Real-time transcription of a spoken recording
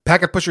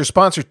Packet Pusher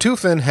sponsor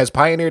Tufin has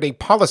pioneered a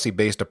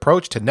policy-based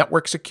approach to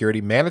network security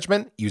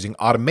management using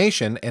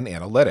automation and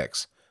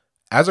analytics.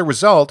 As a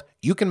result,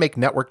 you can make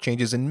network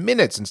changes in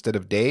minutes instead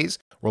of days,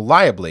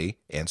 reliably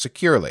and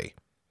securely.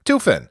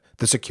 Tufin,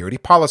 the security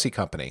policy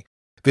company.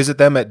 Visit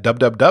them at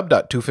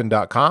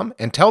www.tufin.com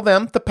and tell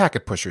them the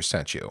Packet Pusher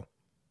sent you.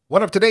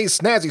 One of today's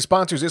snazzy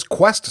sponsors is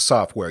Quest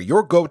Software,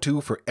 your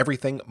go-to for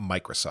everything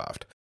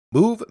Microsoft.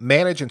 Move,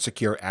 manage, and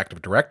secure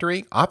Active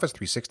Directory, Office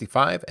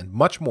 365, and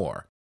much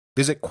more.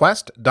 Visit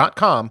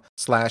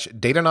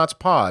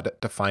quest.com/datanautspod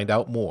to find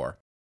out more.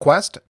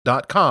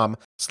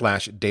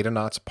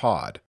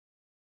 Quest.com/datanautspod.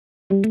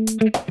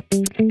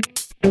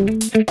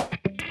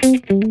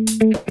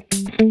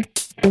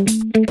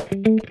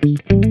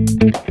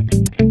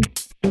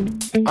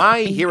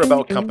 I hear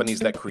about companies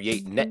that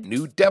create net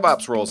new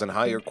DevOps roles and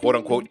hire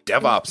quote-unquote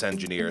DevOps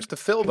engineers to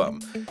fill them.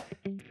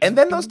 And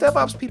then those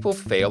DevOps people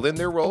fail in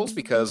their roles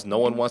because no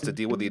one wants to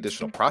deal with the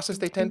additional process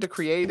they tend to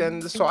create.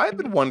 And so I've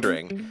been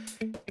wondering,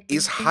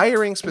 is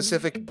hiring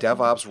specific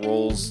DevOps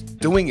roles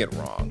doing it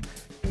wrong?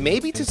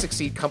 Maybe to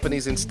succeed,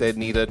 companies instead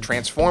need a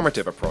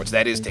transformative approach.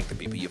 That is, take the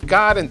people you've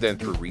got and then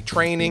through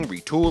retraining,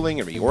 retooling,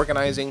 and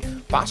reorganizing,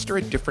 foster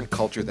a different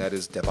culture that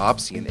is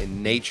DevOpsian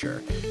in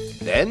nature.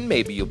 Then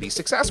maybe you'll be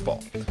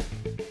successful.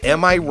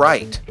 Am I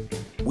right?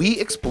 We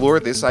explore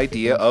this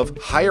idea of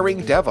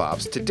hiring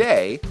DevOps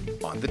today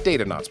on the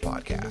Datanauts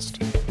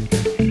podcast.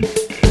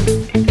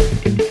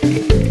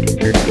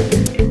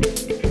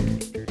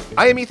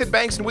 I am Ethan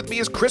Banks, and with me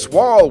is Chris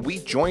Wall. We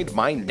joined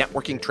my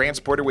networking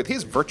transporter with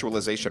his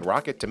virtualization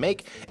rocket to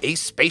make a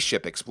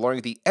spaceship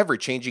exploring the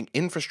ever-changing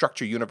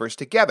infrastructure universe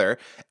together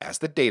as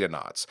the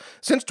Datanauts.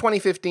 Since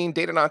 2015,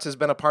 Datanauts has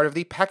been a part of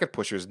the Packet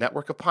Pushers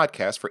network of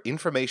podcasts for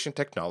information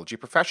technology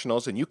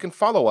professionals, and you can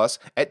follow us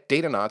at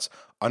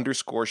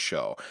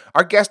Datanauts_show.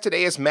 Our guest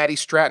today is Maddie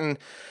Stratton.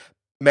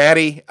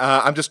 Maddie,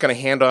 I'm just going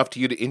to hand off to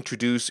you to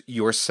introduce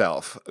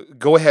yourself.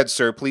 Go ahead,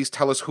 sir. Please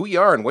tell us who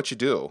you are and what you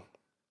do.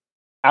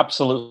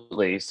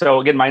 Absolutely. So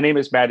again, my name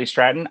is Maddie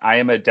Stratton. I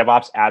am a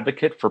DevOps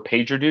advocate for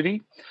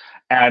PagerDuty,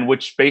 and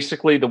which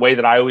basically the way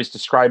that I always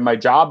describe my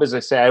job is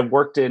I say I've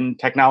worked in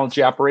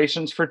technology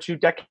operations for 2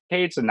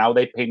 decades, and now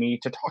they pay me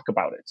to talk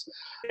about it.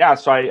 Yeah,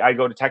 so I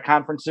go to tech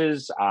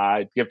conferences,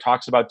 give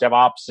talks about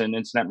DevOps and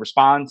incident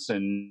response,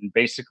 and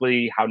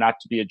basically how not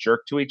to be a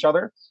jerk to each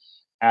other.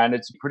 And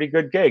it's a pretty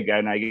good gig,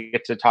 and I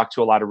get to talk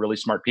to a lot of really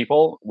smart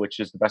people, which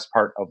is the best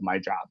part of my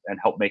job, and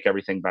help make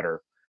everything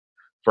better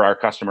for our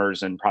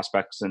customers and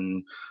prospects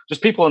and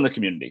just people in the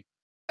community.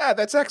 Yeah,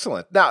 that's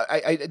excellent. Now,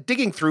 I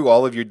digging through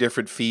all of your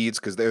different feeds,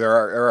 because there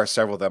are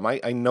several of them,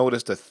 I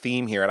noticed a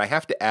theme here, and I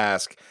have to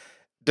ask,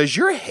 does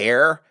your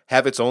hair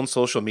have its own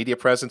social media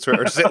presence, or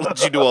does it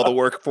let you do all the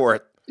work for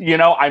it? You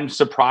know, I'm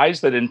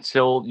surprised that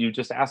until you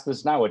just asked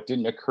this now, it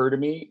didn't occur to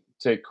me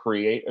to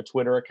create a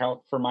Twitter account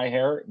for my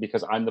hair,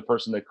 because I'm the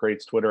person that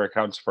creates Twitter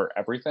accounts for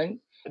everything.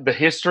 The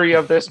history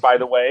of this, by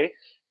the way,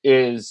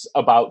 is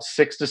about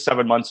 6 to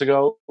 7 months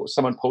ago,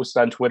 someone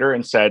posted on Twitter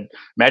and said,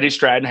 Maddie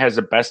Stratton has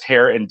the best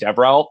hair in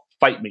DevRel,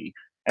 fight me.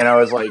 And I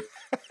was like,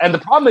 and the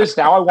problem is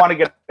now I want to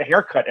get a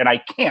haircut and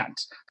I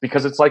can't,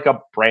 because it's like a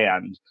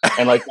brand,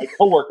 and like my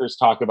coworkers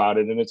talk about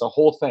it and it's a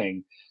whole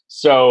thing.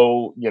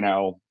 So,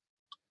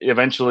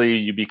 eventually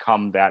you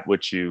become that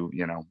which you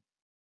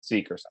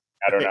seek or something.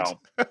 I don't know.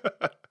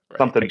 Right.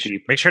 Something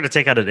cheap. Make sure to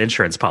take out an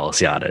insurance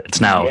policy on it. It's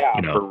now,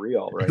 for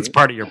real, right? It's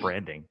part of your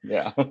branding.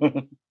 Yeah.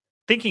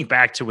 Thinking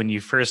back to when you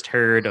first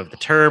heard of the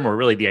term, or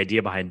really the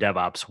idea behind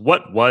DevOps,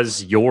 what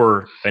was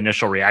your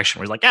initial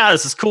reaction? Was like,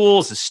 this is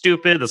cool, this is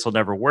stupid, this will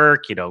never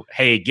work,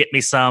 hey, get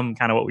me some,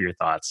 kind of what were your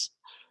thoughts?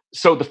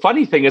 So the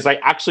funny thing is I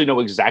actually know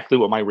exactly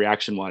what my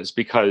reaction was,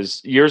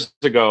 because years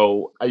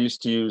ago, I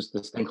used to use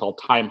this thing called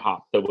Time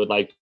Hop that would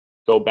like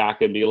go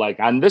back and be like,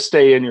 on this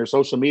day in your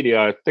social media,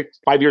 I think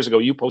 5 years ago,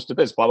 you posted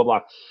this, blah, blah, blah.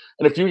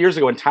 And a few years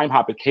ago in Time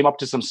Hop, it came up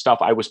to some stuff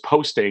I was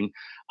posting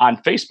on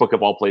Facebook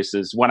of all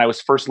places when I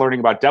was first learning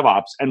about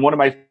DevOps. And one of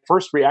my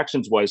first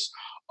reactions was,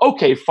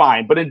 okay,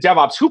 fine. But in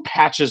DevOps, who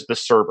patches the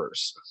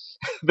servers?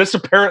 This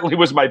apparently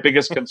was my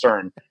biggest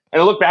concern.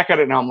 And I look back at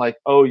it now, I'm like,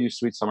 oh, you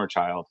sweet summer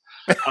child.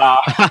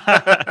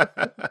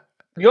 The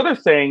other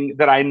thing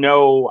that I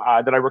know,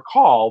 that I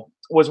recall,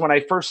 was when I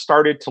first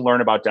started to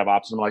learn about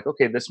DevOps, and I'm like,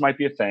 okay, this might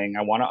be a thing.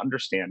 I want to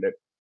understand it.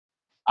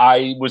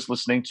 I was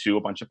listening to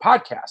a bunch of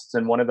podcasts,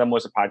 and one of them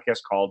was a podcast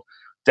called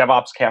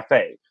DevOps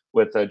Cafe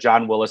with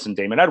John Willis and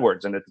Damon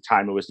Edwards. And at the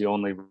time, it was the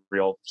only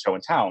real show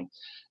in town.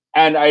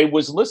 And I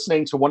was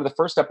listening to one of the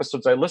first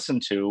episodes I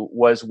listened to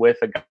was with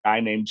a guy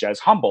named Jez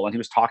Humble, and he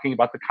was talking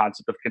about the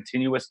concept of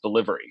continuous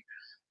delivery.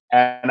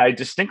 And I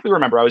distinctly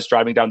remember I was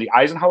driving down the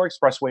Eisenhower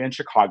Expressway in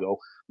Chicago,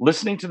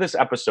 listening to this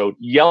episode,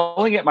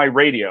 yelling at my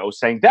radio,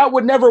 saying, that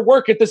would never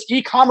work at this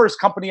e-commerce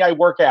company I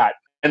work at.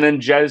 And then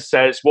Jez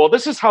says, well,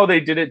 this is how they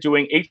did it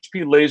doing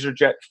HP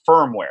LaserJet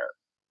firmware.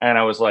 And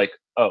I was like,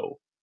 oh,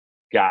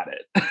 got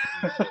it.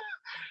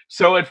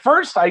 So at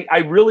first, I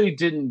really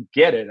didn't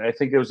get it. I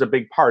think it was a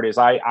big part is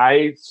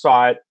I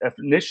saw it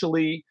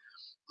initially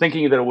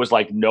thinking that it was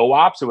like no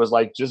ops. It was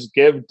like, just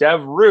give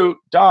dev root,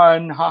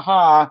 done,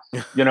 haha,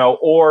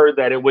 or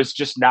that it was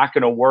just not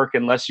going to work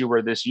unless you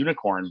were this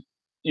unicorn.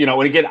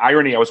 And again,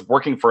 irony, I was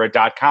working for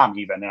a .com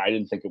even, and I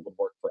didn't think it would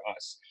work for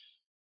us.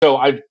 So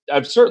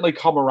I've certainly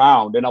come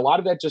around, and a lot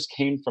of that just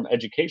came from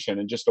education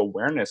and just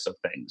awareness of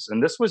things.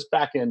 And this was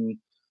back in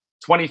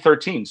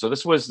 2013. So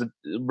this was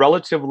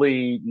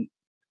relatively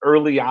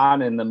early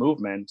on in the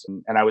movement,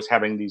 and I was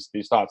having these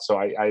thoughts. So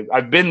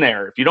I've been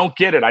there. If you don't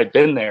get it, I've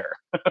been there.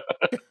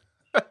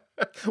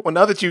 Well,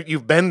 now that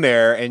you've been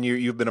there and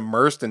you've been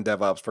immersed in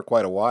DevOps for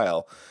quite a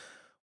while,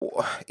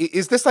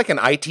 is this like an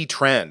IT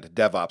trend,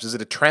 DevOps? Is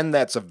it a trend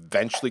that's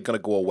eventually going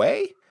to go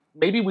away?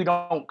 Maybe we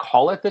don't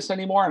call it this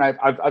anymore. And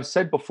I've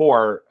said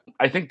before,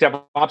 I think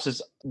DevOps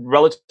is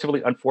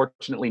relatively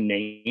unfortunately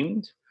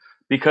named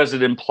because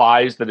it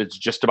implies that it's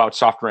just about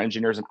software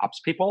engineers and ops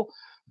people.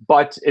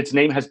 But its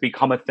name has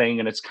become a thing,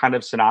 and it's kind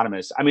of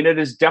synonymous. I mean, it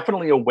is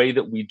definitely a way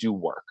that we do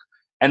work.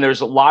 And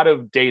there's a lot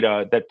of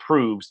data that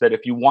proves that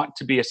if you want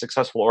to be a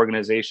successful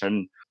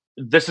organization,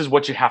 this is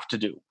what you have to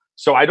do.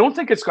 So I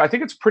think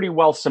it's pretty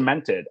well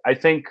cemented. I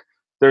think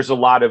there's a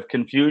lot of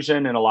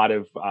confusion and a lot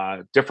of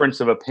difference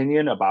of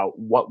opinion about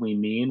what we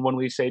mean when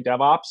we say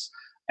DevOps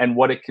and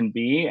what it can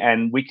be.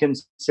 And we can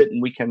sit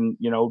and we can,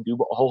 do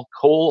a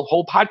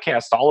whole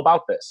podcast all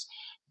about this.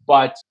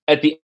 But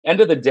at the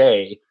end of the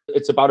day,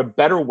 it's about a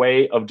better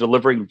way of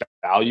delivering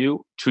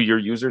value to your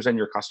users and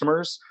your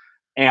customers.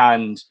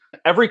 And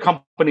every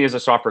company is a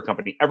software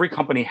company. Every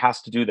company has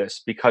to do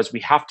this because we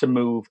have to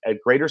move at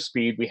greater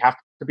speed. We have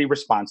to be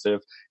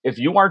responsive. If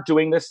you aren't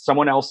doing this,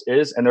 someone else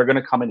is, and they're going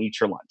to come and eat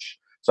your lunch.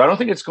 So I don't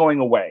think it's going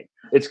away.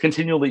 It's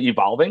continually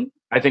evolving.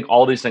 I think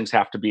all these things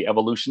have to be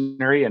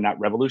evolutionary and not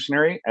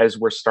revolutionary as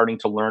we're starting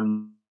to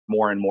learn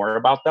more and more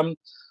about them.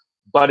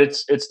 But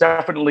it's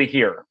definitely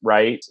here,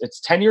 right? It's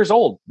 10 years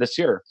old this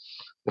year.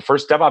 The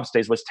first DevOps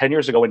Days was 10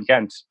 years ago in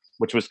Ghent,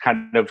 which was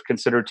kind of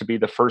considered to be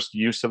the first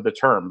use of the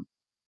term.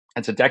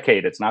 It's a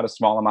decade. It's not a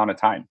small amount of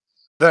time.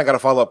 Then I got a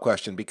follow-up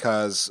question,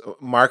 because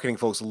marketing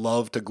folks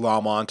love to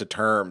glom onto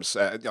terms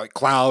like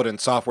cloud and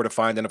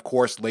software-defined, and of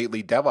course,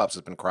 lately DevOps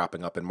has been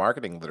cropping up in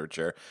marketing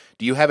literature.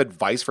 Do you have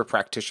advice for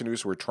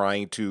practitioners who are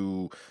trying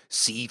to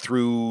see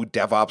through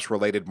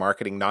DevOps-related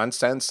marketing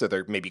nonsense? Are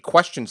there maybe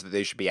questions that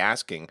they should be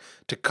asking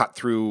to cut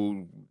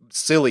through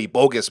silly,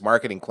 bogus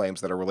marketing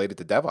claims that are related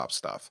to DevOps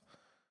stuff?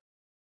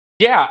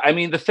 Yeah, I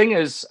mean, the thing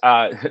is,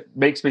 it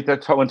makes me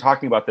when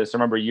talking about this, I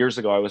remember years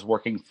ago I was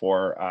working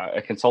for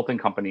a consulting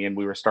company, and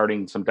we were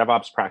starting some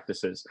DevOps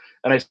practices.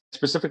 And I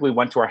specifically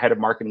went to our head of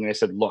marketing and I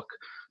said, look,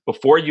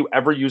 before you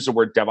ever use the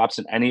word DevOps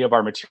in any of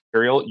our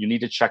material, you need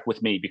to check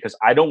with me, because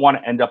I don't want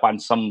to end up on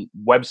some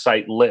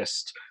website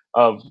list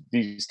of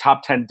these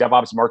top 10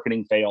 DevOps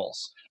marketing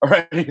fails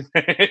or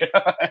anything.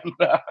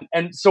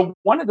 And so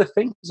one of the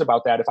things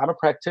about that, if I'm a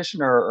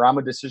practitioner or I'm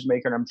a decision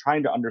maker and I'm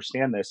trying to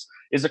understand this,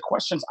 is the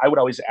questions I would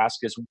always ask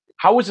is,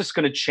 how is this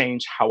going to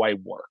change how I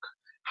work?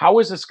 How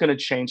is this going to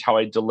change how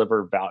I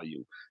deliver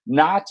value?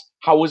 Not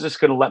how is this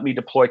going to let me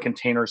deploy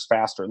containers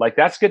faster? Like,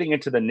 that's getting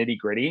into the nitty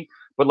gritty,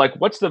 but like,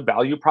 what's the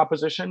value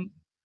proposition?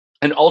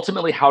 And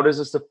ultimately, how does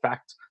this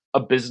affect a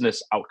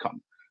business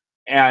outcome?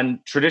 And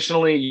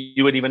traditionally,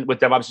 you would even with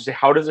DevOps, you say,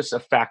 how does this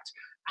affect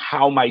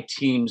how my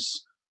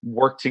teams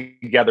work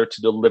together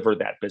to deliver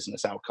that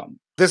business outcome?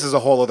 This is a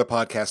whole other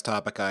podcast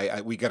topic.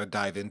 We got to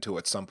dive into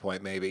at some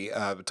point, maybe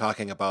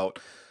talking about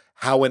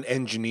how an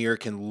engineer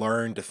can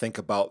learn to think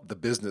about the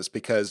business,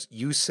 because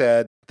you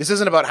said this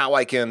isn't about how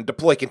I can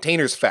deploy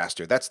containers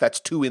faster. That's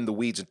too in the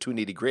weeds and too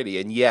nitty gritty.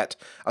 And yet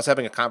I was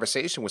having a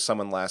conversation with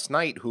someone last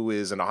night who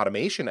is an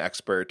automation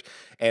expert.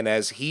 And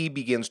as he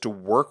begins to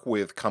work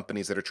with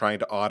companies that are trying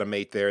to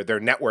automate their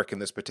network in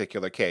this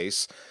particular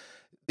case,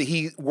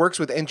 he works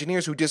with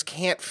engineers who just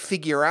can't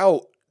figure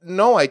out,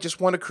 no, I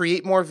just want to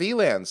create more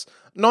VLANs.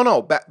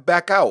 No,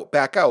 back out.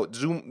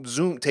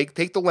 Zoom,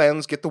 take the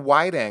lens, get the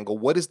wide angle.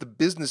 What is the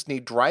business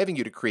need driving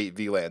you to create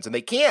VLANs? And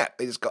they can't.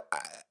 They just go,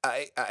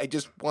 I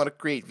just want to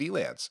create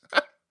VLANs.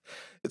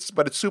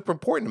 But it's super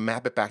important to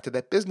map it back to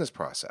that business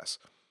process.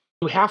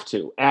 You have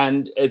to.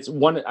 And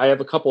I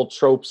have a couple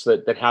tropes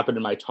that happen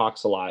in my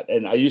talks a lot.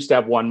 And I used to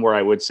have one where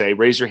I would say,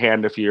 raise your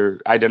hand if you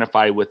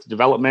identify with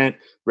development,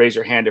 raise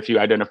your hand if you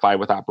identify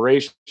with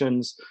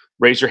operations,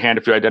 raise your hand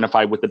if you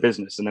identify with the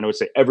business. And then I would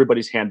say,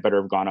 everybody's hand better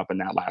have gone up in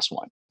that last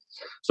one.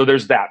 So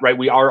there's that, right?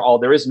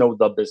 There is no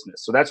the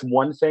business. So that's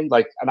one thing.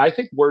 And I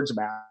think words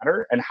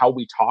matter, and how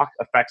we talk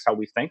affects how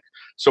we think.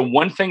 So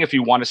one thing, if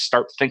you want to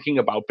start thinking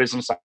about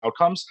business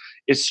outcomes,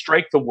 is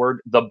strike the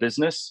word the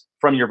business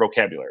from your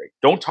vocabulary.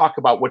 Don't talk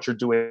about what you're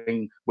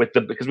doing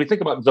because we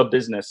think about the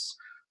business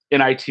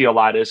in IT a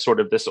lot as sort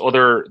of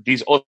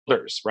these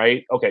others,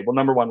 right? Okay, well,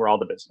 number one, we're all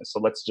the business. So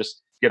let's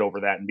just get over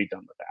that and be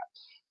done with that.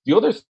 The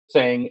other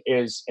thing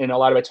is, in a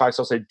lot of my talks,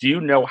 I'll say, do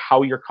you know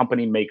how your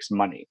company makes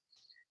money?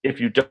 If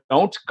you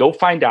don't, go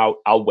find out.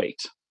 I'll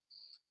wait.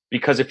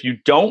 Because if you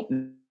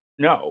don't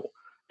know,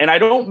 and I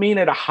don't mean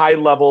at a high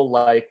level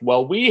like,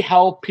 well, we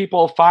help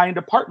people find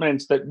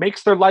apartments that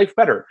makes their life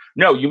better.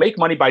 No, you make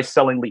money by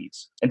selling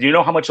leads. And do you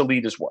know how much a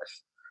lead is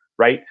worth?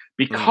 right?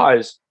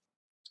 Because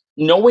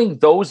knowing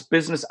those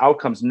business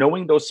outcomes,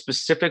 knowing those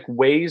specific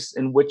ways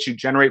in which you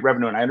generate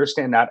revenue, and I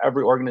understand not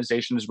every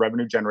organization is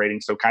revenue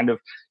generating. So kind of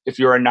if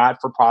you're a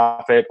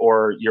not-for-profit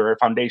or you're a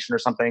foundation or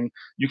something,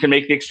 you can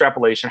make the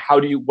extrapolation.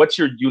 What's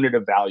your unit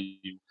of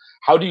value?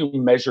 How do you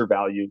measure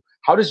value?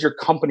 How does your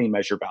company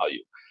measure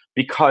value?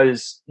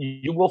 Because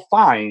you will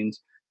find,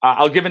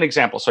 I'll give an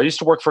example. So I used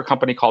to work for a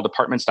company called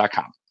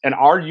apartments.com, and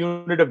our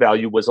unit of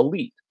value was a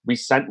lead. We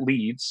sent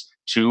leads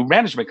to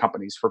management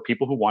companies for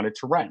people who wanted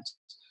to rent.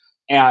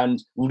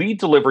 And lead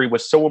delivery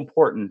was so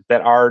important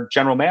that our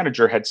general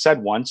manager had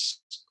said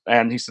once,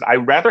 and he said,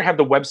 I'd rather have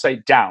the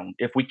website down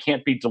if we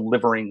can't be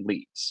delivering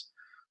leads,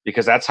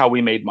 because that's how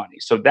we made money.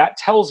 So that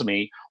tells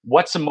me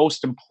what's the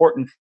most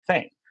important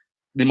thing.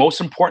 The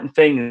most important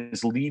thing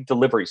is lead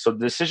delivery. So the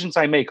decisions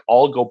I make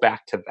all go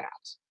back to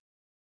that.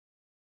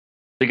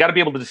 You got to be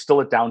able to distill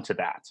it down to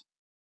that.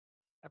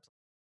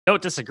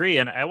 Don't disagree.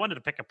 And I wanted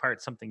to pick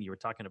apart something you were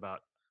talking about.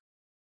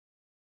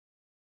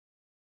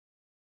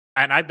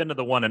 And I've been to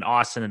the one in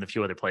Austin and a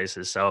few other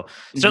places, so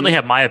certainly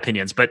have my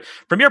opinions. But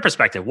from your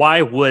perspective,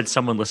 why would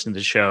someone listening to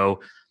the show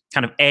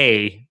kind of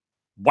A,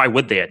 why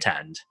would they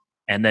attend?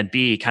 And then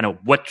B, kind of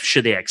what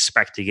should they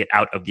expect to get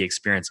out of the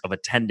experience of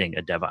attending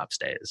a DevOps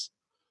Days?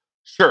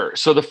 Sure.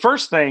 So the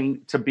first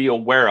thing to be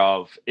aware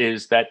of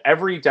is that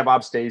every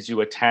DevOps Days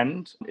you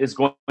attend is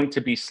going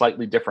to be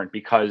slightly different,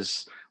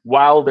 because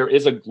while there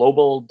is a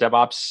global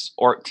DevOps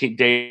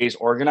Days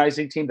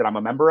organizing team that I'm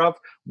a member of,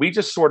 we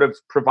just sort of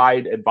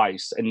provide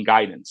advice and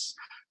guidance.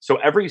 So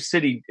every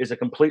city is a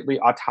completely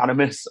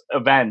autonomous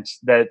event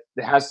that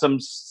has some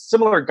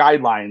similar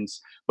guidelines,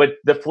 but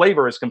the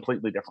flavor is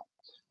completely different.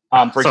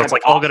 For example, it's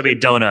like all going to be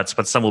donuts,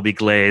 but some will be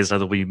glazed,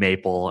 other will be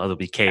maple, other will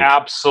be cake.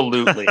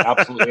 Absolutely,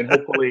 absolutely, and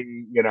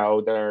hopefully,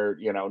 they're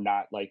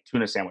not like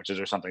tuna sandwiches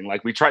or something.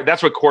 Like we try.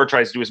 That's what Core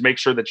tries to do, is make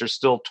sure that you're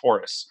still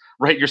Taurus,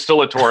 right? You're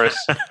still a Taurus,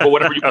 but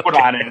whatever you put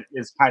on it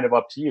is kind of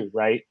up to you,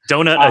 right?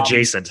 Donut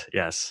adjacent,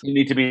 yes. You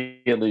need to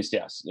be at least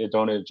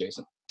donut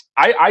adjacent.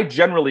 I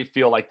generally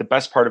feel like the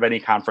best part of any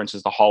conference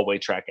is the hallway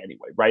track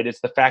anyway, right? It's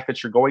the fact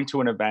that you're going to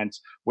an event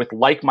with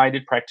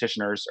like-minded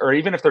practitioners, or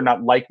even if they're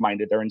not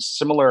like-minded, they're in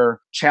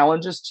similar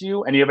challenges to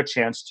you, and you have a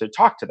chance to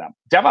talk to them.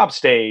 DevOps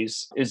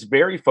Days is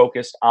very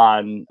focused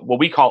on what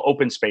we call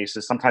open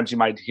spaces. Sometimes you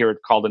might hear it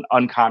called an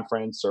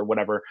unconference or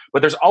whatever,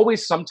 but there's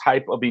always some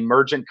type of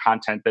emergent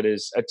content that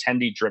is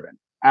attendee-driven.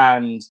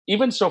 And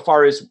even so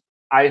far as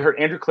I heard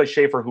Andrew Clay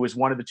Schaefer, who was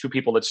one of the two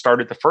people that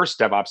started the first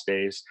DevOps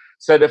Days,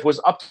 said if it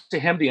was up to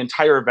him, the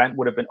entire event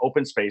would have been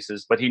open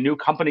spaces, but he knew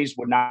companies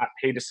would not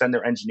pay to send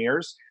their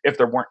engineers if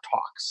there weren't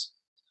talks.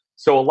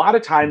 So a lot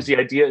of times the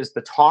idea is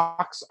the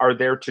talks are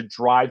there to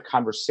drive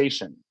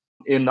conversation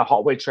in the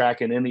hallway track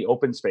and in the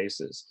open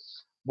spaces.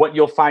 What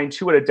you'll find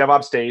too at a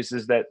DevOps Days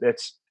is that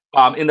it's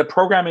in the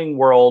programming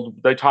world,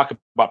 they talk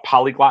about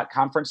polyglot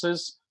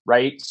conferences,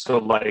 right? So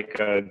like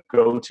a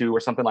GoTo or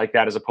something like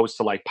that, as opposed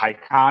to like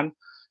PyCon.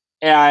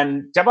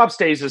 And DevOps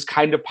Days is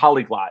kind of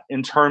polyglot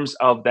in terms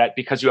of that,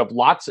 because you have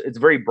it's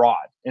very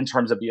broad in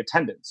terms of the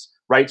attendance,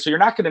 right? So you're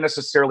not going to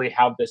necessarily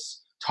have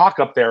this talk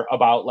up there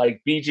about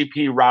like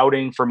BGP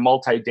routing for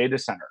multi-data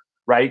center,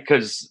 right?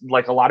 Because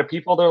like a lot of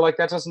people, they're like,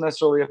 that doesn't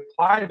necessarily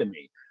apply to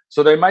me.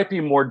 So there might be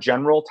more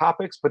general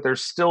topics, but they're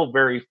still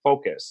very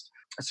focused.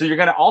 So you're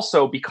going to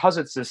also, because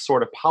it's this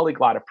sort of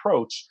polyglot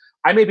approach,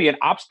 I may be an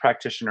ops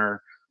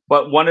practitioner,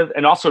 but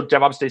and also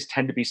DevOps Days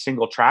tend to be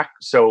single track.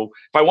 So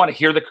if I want to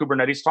hear the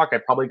Kubernetes talk, I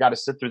probably got to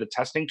sit through the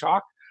testing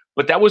talk.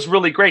 But that was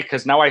really great,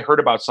 because now I heard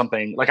about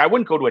something. Like I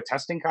wouldn't go to a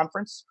testing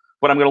conference,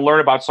 but I'm going to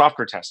learn about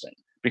software testing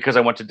because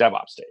I went to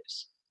DevOps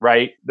Days,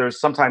 right? There's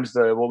sometimes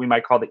what we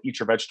might call the eat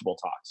your vegetable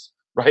talks,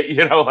 right?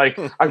 Like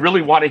I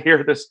really want to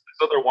hear this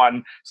other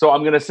one. So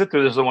I'm going to sit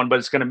through this other one, but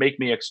it's going to make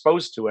me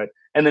exposed to it.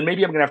 And then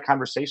maybe I'm going to have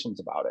conversations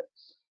about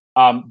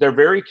it. They're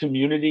very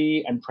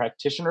community and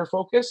practitioner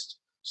focused.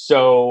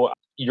 So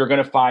you're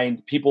going to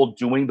find people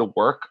doing the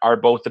work are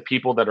both the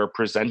people that are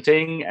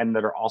presenting and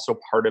that are also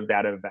part of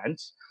that event.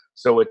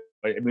 So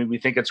we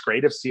think it's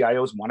great if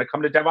CIOs want to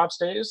come to DevOps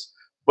Days,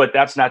 but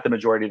that's not the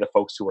majority of the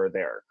folks who are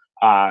there.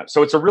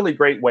 So it's a really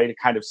great way to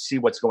kind of see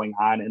what's going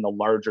on in the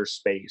larger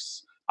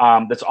space.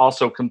 That's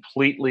also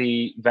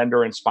completely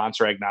vendor and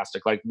sponsor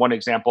agnostic. Like one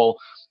example,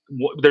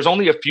 there's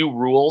only a few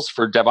rules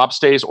for DevOps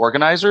Days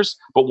organizers,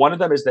 but one of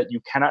them is that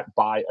you cannot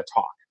buy a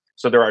talk.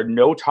 So there are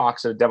no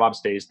talks at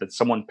DevOps Days that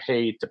someone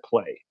paid to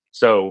play.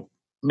 So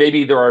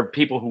maybe there are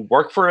people who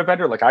work for a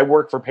vendor. Like I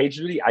work for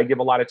PagerDuty. I give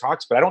a lot of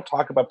talks, but I don't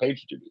talk about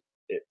PagerDuty.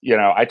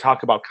 I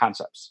talk about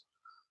concepts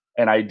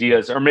and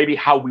ideas, or maybe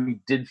how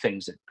we did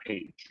things at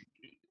PagerDuty.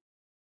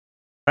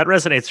 That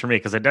resonates for me,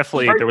 because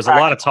there was a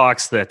lot of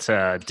talks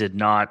that did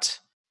not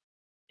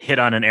hit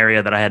on an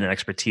area that I had an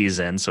expertise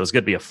in. So it's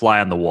good to be a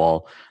fly on the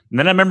wall. And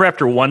then I remember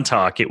after one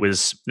talk,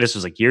 this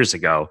was like years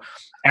ago.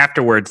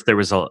 Afterwards, there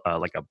was a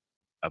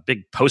a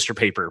big poster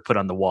paper put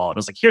on the wall. And it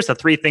was like, here's the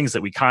 3 things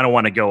that we kind of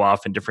want to go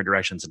off in different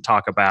directions and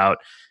talk about.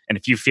 And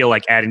if you feel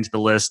like adding to the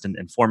list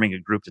and forming a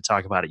group to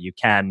talk about it, you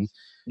can.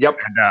 Yep.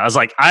 And I was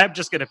like, I'm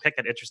just going to pick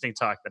an interesting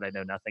talk that I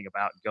know nothing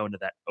about and go into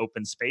that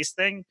open space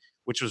thing,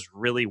 which was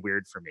really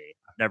weird for me.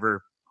 I've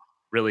never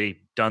really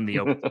done the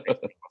open space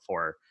thing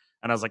before.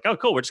 And I was like, oh,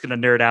 cool. We're just going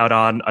to nerd out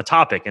on a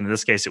topic. And in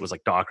this case, it was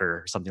like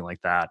Docker or something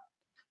like that.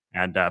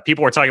 And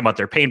people were talking about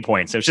their pain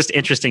points. It was just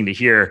interesting to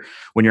hear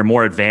when you're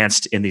more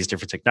advanced in these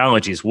different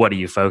technologies, what are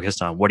you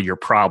focused on? What are your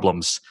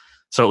problems?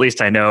 So at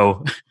least I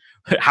know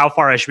how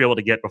far I should be able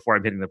to get before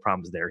I'm hitting the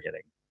problems they're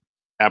hitting.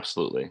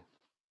 Absolutely.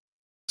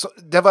 So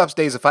DevOps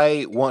Days, if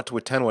I want to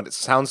attend one, it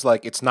sounds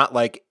like it's not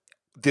like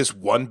this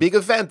one big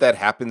event that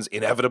happens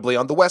inevitably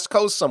on the West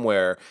Coast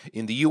somewhere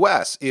in the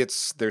US.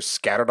 They're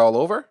scattered all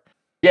over?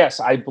 Yes,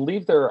 I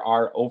believe there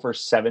are over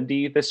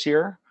 70 this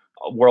year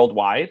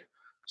worldwide.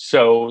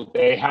 So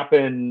they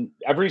happen,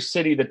 every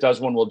city that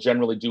does one will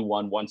generally do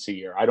one once a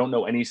year. I don't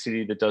know any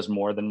city that does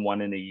more than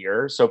one in a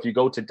year. So if you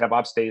go to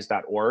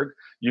devopsdays.org,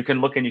 you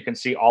can look and you can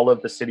see all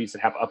of the cities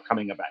that have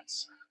upcoming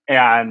events.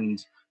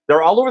 And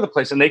they're all over the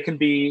place, and they can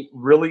be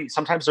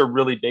sometimes they're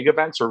really big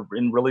events or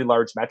in really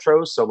large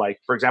metros. So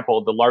like, for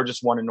example, the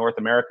largest one in North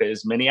America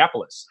is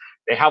Minneapolis.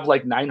 They have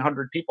like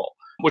 900 people,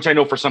 which I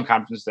know for some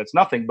conferences that's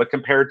nothing, but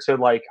compared to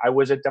like, I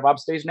was at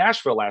DevOps Days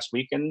Nashville last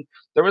week and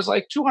there was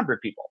like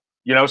 200 people.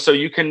 So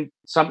you can,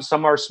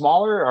 some are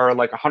smaller, are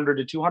like 100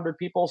 to 200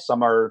 people.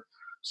 Some are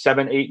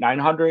 7, 8,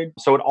 900.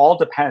 So it all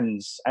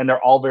depends, and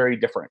they're all very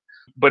different.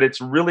 But it's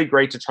really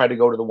great to try to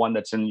go to the one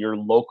that's in your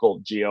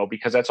local geo,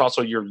 because that's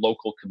also your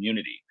local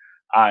community.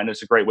 And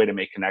it's a great way to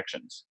make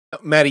connections.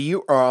 Maddie,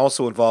 you are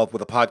also involved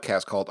with a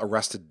podcast called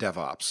Arrested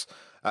DevOps.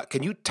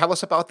 Can you tell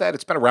us about that?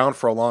 It's been around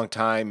for a long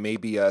time.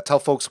 Maybe tell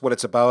folks what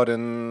it's about,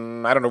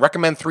 and I don't know,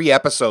 recommend 3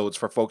 episodes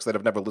for folks that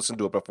have never listened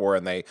to it before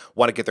and they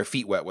want to get their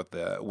feet wet with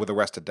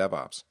Arrested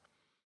DevOps.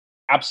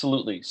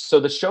 Absolutely.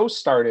 So the show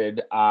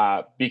started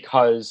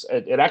because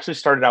it actually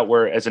started out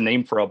as a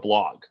name for a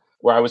blog,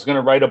 where I was going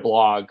to write a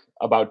blog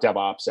about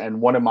DevOps,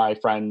 and one of my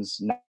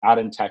friends, not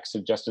in tech,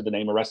 suggested the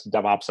name Arrested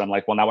DevOps. I'm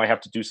like, well, now I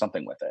have to do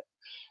something with it.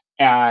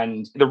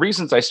 And the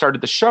reasons I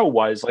started the show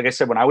was, like I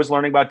said, when I was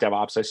learning about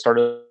DevOps, I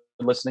started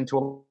listening to a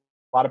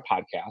lot of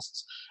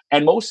podcasts,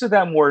 and most of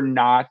them were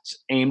not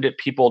aimed at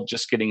people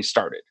just getting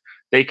started.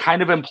 They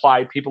kind of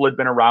implied people had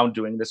been around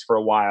doing this for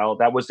a while.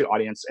 That was the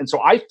audience. And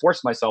so I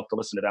forced myself to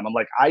listen to them. I'm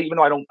like, even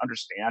though I don't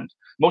understand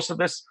most of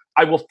this,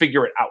 I will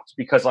figure it out,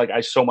 because like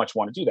I so much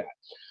want to do that.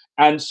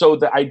 And so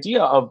the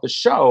idea of the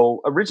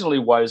show originally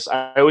was,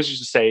 I always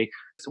used to say,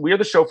 we are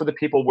the show for the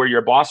people where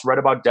your boss read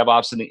about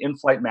DevOps in the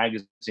In-Flight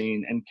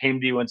magazine and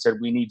came to you and said,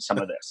 we need some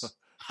of this.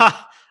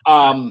 I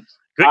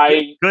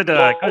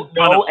don't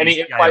know any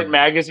In-Flight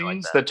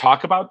magazines that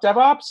talk about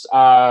DevOps.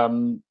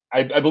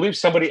 I believe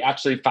somebody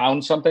actually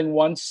found something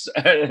once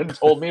and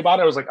told me about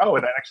it. I was like, oh,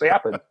 that actually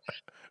happened.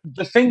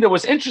 The thing that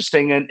was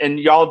interesting, and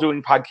y'all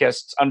doing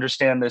podcasts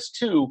understand this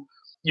too,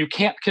 you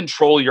can't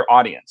control your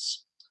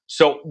audience.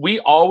 So we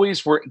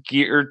always were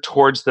geared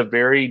towards the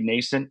very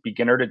nascent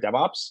beginner to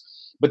DevOps.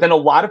 But then a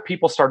lot of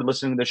people started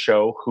listening to the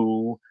show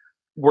who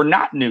were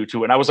not new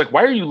to it. And I was like,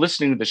 why are you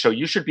listening to the show?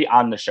 You should be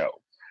on the show.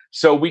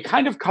 So we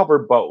kind of cover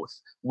both.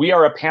 We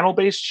are a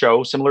panel-based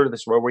show similar to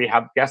this, where we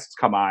have guests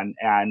come on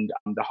and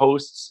the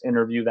hosts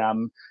interview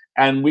them.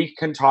 And we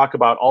can talk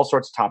about all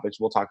sorts of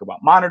topics. We'll talk about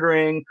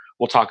monitoring.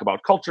 We'll talk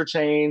about culture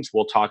change.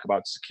 We'll talk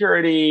about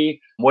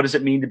security. What does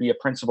it mean to be a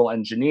principal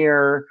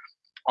engineer?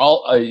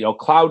 All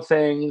cloud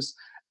things.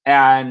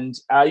 And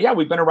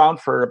we've been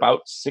around for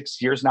about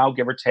 6 years now,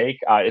 give or take.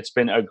 It's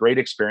been a great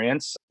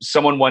experience.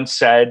 Someone once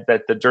said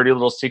that the dirty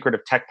little secret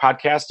of tech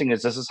podcasting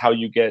is this is how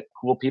you get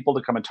cool people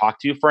to come and talk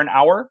to you for an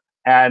hour.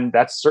 And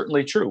that's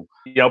certainly true.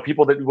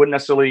 People that wouldn't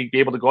necessarily be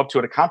able to go up to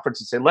at a conference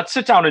and say, let's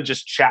sit down and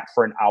just chat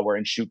for an hour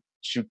and shoot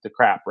the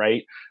crap,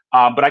 right?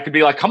 But I could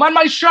be like, come on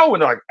my show.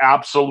 And they're like,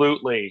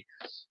 absolutely.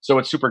 So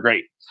it's super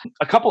great.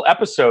 A couple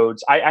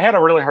episodes, I had a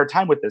really hard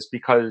time with this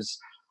because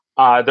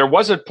there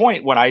was a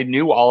point when I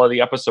knew all of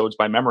the episodes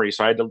by memory.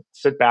 So I had to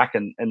sit back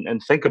and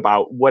think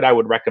about what I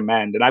would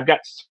recommend. And I've got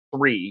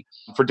 3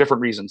 for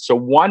different reasons. So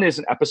one is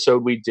an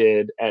episode we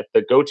did at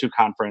the GoTo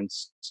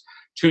conference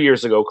 2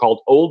 years ago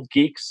called Old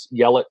Geeks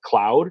Yell at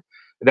Cloud.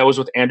 That was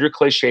with Andrew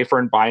Clay Schaefer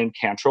and Brian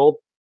Cantrell.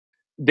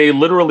 They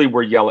literally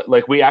were yelling.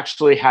 Like, we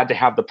actually had to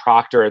have the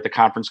proctor at the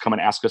conference come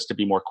and ask us to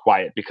be more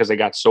quiet because they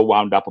got so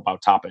wound up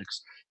about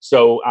topics.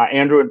 So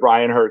Andrew and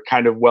Brian are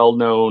kind of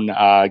well-known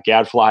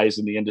gadflies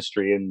in the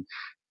industry, and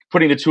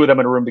putting the 2 of them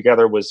in a room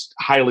together was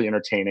highly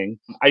entertaining.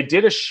 I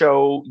did a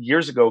show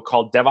years ago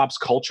called DevOps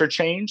Culture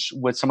Change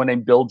with someone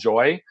named Bill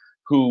Joy,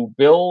 who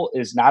Bill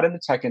is not in the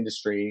tech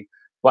industry,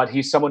 but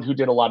he's someone who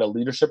did a lot of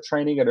leadership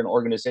training at an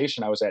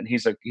organization I was at. And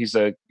he's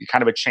a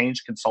kind of a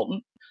change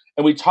consultant.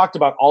 And we talked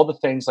about all the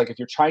things, like if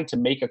you're trying to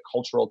make a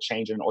cultural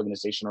change in an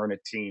organization or in a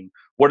team,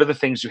 what are the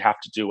things you have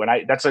to do?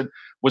 And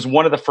was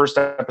one of the first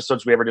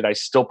episodes we ever did. I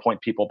still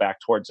point people back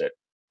towards it.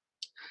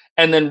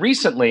 And then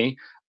recently,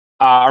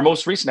 our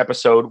most recent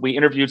episode, we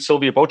interviewed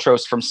Sylvia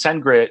Botros from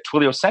SendGrid,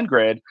 Twilio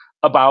SendGrid,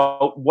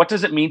 about what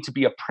does it mean to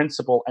be a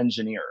principal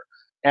engineer.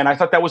 And I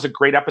thought that was a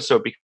great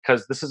episode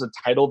because this is a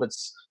title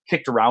that's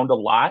kicked around a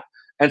lot.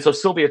 And so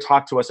Sylvia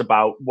talked to us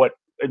about what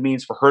it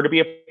means for her to be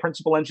a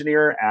principal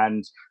engineer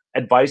and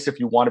advice if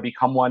you want to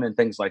become one and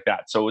things like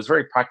that. So it was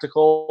very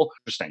practical,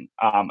 interesting.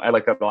 I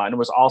like that a lot. And it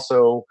was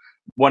also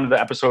one of the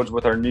episodes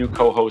with our new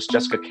co-host,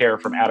 Jessica Kerr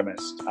from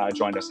Atomist,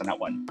 joined us on that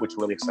one, which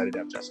we're really excited to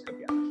have Jessica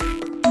again.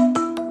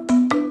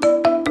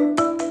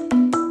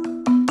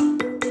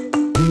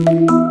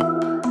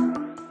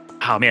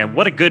 Oh man,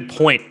 what a good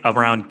point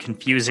around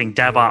confusing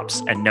DevOps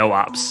and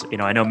NoOps.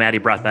 I know Maddie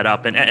brought that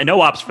up, and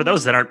NoOps, for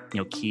those that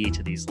aren't key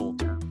to these little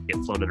terms get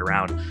floated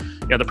around.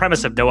 The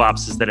premise of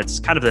NoOps is that it's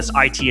kind of this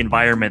IT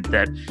environment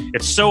that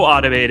it's so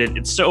automated,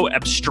 it's so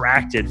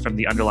abstracted from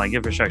the underlying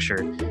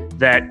infrastructure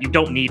that you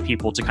don't need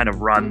people to kind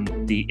of run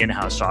the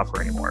in-house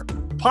software anymore.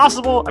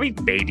 Possible? I mean,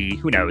 maybe,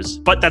 who knows?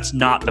 But that's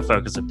not the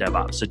focus of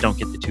DevOps, so don't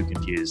get the two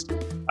confused.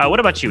 What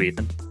about you,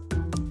 Ethan?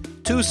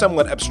 Two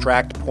somewhat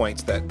abstract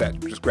points that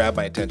just grabbed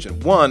my attention.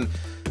 One,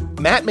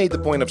 Matt made the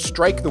point of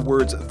strike the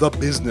words "the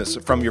business"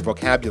 from your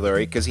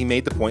vocabulary because he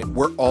made the point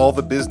we're all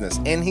the business.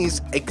 And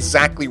he's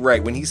exactly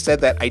right. When he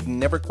said that, I'd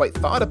never quite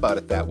thought about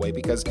it that way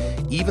because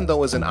even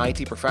though as an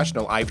IT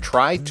professional, I've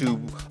tried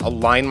to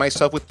align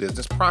myself with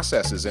business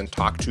processes and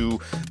talk to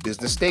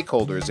business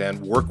stakeholders and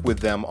work with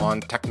them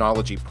on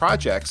technology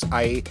projects,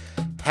 I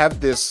have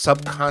this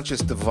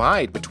subconscious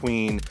divide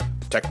between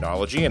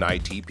technology and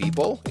IT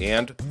people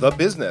and the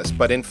business.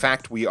 But in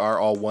fact, we are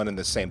all one and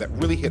the same. That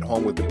really hit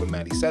home with me when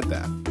Maddie said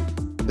that.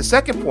 The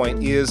second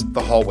point is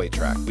the hallway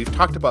track. We've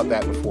talked about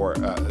that before,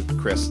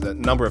 Chris, a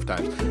number of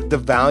times. The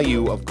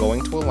value of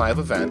going to a live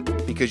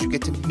event because you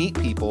get to meet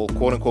people,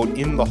 quote unquote,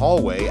 in the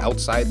hallway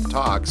outside the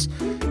talks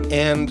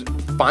and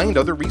find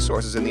other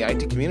resources in the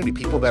IT community,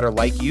 people that are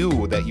like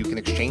you, that you can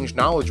exchange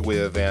knowledge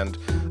with and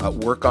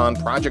work on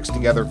projects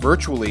together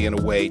virtually in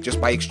a way just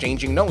by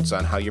exchanging notes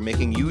on how you're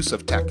making use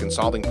of tech and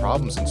solving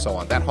problems and so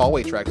on. That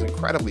hallway track is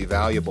incredibly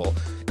valuable.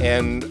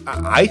 And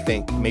I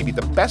think maybe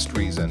the best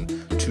reason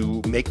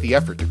to make the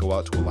effort to go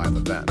out to a live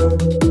event.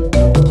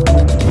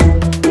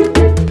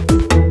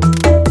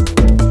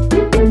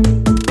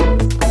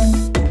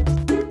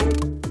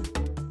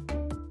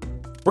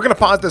 We're going to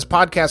pause this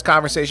podcast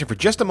conversation for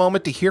just a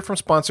moment to hear from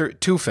sponsor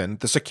Tufin,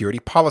 the security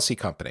policy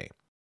company.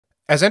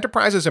 As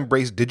enterprises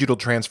embrace digital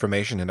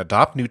transformation and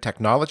adopt new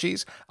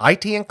technologies,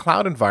 IT and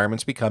cloud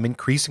environments become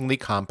increasingly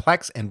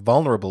complex and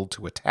vulnerable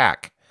to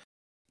attack.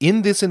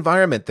 In this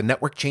environment, the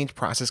network change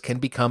process can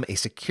become a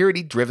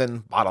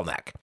security-driven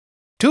bottleneck.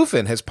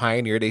 Tufin has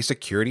pioneered a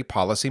security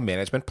policy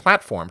management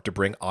platform to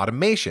bring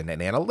automation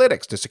and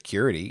analytics to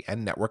security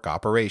and network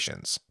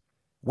operations.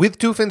 With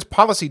Tufin's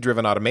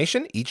policy-driven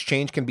automation, each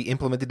change can be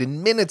implemented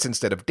in minutes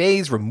instead of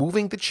days,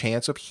 removing the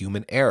chance of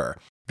human error.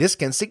 This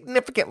can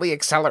significantly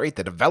accelerate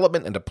the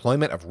development and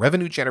deployment of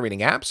revenue-generating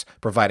apps,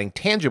 providing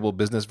tangible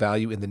business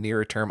value in the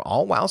nearer term,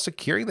 all while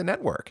securing the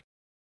network.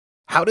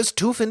 How does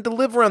Tufin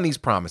deliver on these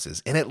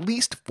promises? In at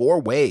least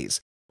 4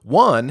 ways.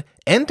 1.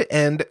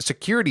 End-to-end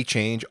security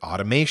change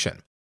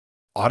automation.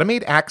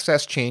 Automate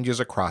access changes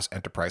across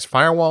enterprise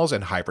firewalls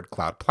and hybrid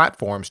cloud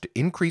platforms to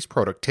increase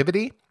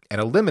productivity and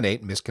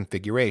eliminate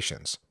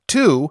misconfigurations.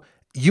 2.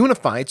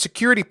 Unified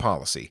security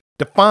policy.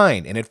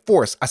 Define and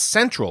enforce a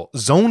central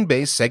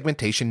zone-based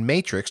segmentation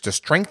matrix to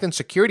strengthen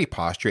security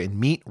posture and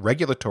meet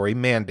regulatory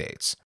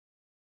mandates.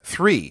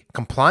 3.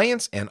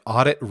 Compliance and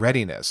audit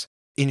readiness.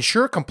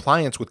 Ensure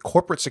compliance with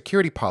corporate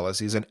security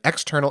policies and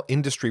external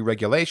industry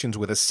regulations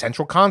with a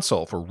central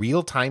console for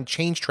real-time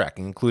change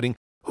tracking, including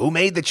who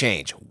made the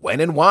change, when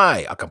and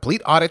why, a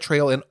complete audit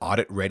trail, and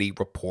audit-ready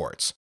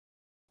reports.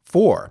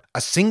 4.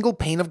 A single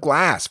pane of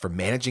glass for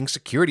managing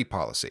security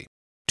policy.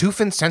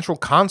 Tufin Central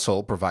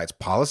Console provides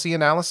policy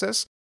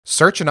analysis,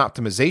 search and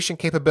optimization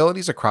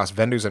capabilities across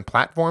vendors and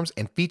platforms,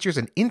 and features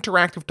an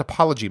interactive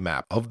topology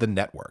map of the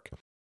network.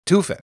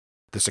 Tufin,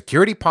 the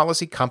security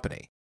policy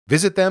company.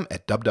 Visit them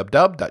at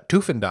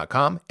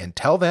www.tufin.com and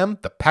tell them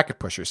the Packet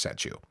Pusher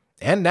sent you.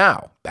 And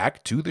now,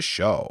 back to the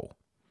show.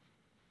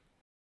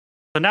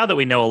 So now that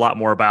we know a lot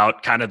more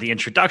about kind of the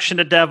introduction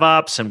to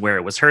DevOps and where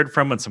it was heard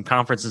from and some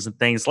conferences and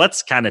things,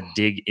 let's kind of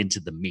dig into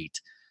the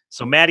meat.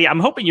 So Maddie, I'm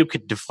hoping you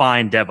could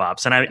define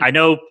DevOps. And I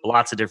know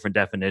lots of different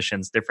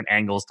definitions, different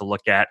angles to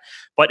look at.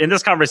 But in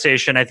this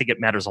conversation, I think it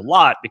matters a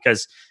lot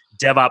because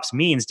DevOps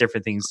means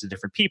different things to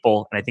different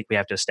people. And I think we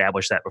have to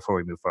establish that before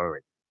we move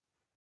forward.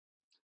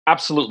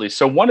 Absolutely.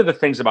 So one of the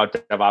things about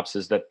DevOps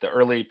is that the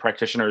early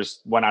practitioners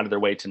went out of their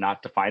way to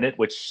not define it,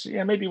 which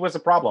maybe was a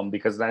problem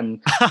because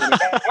then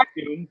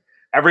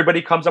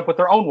everybody comes up with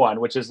their own one,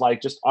 which is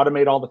like just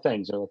automate all the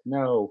things. They're like,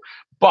 no.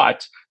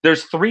 But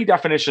there's 3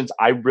 definitions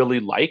I really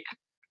like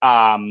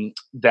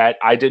that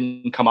I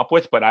didn't come up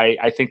with, but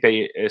I think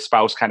they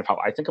espouse kind of how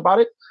I think about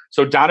it.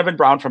 So Donovan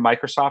Brown from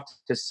Microsoft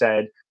has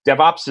said,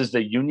 DevOps is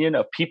the union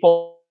of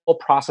people,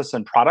 process,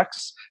 and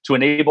products to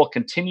enable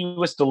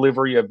continuous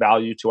delivery of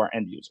value to our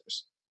end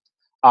users.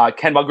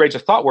 Ken Mulgrave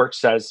of ThoughtWorks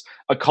says,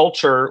 a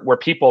culture where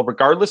people,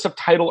 regardless of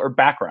title or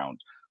background,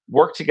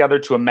 work together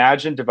to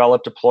imagine,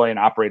 develop, deploy, and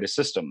operate a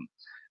system.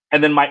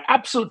 And then my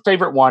absolute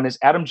favorite one is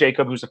Adam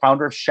Jacob, who's the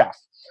founder of Chef.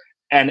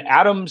 And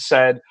Adam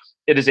said,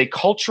 it is a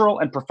cultural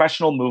and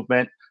professional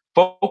movement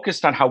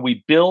focused on how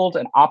we build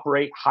and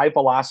operate high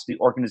velocity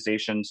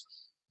organizations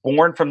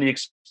born from the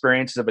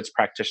experiences of its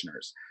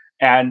practitioners.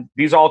 And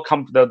these all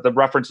come, the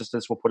references to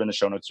this we'll put in the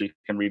show notes so you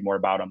can read more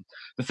about them.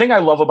 The thing I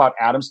love about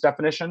Adam's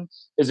definition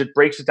is it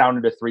breaks it down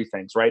into three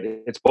things, right?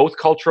 It's both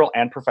cultural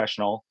and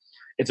professional.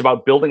 It's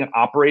about building and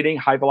operating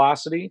high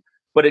velocity,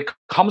 but it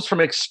comes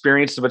from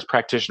experience of its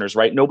practitioners,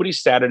 right? Nobody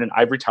sat in an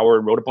ivory tower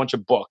and wrote a bunch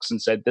of books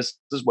and said, this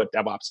is what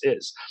DevOps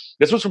is.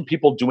 This was from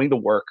people doing the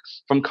work,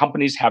 from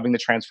companies having the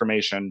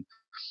transformation,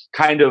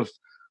 kind of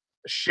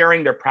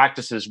sharing their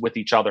practices with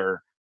each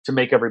other to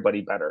make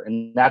everybody better.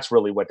 And that's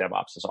really what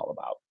DevOps is all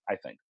about, I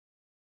think.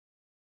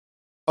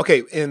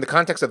 Okay, in the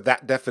context of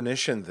that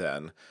definition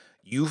then,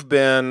 you've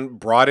been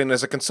brought in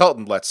as a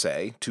consultant, let's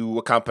say, to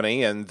a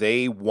company, and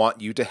they want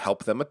you to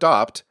help them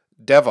adopt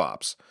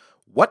DevOps.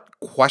 What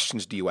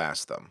questions do you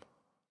ask them?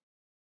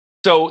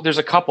 So there's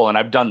a couple, and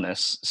I've done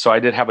this. So I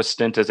did have a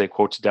stint as a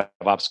quote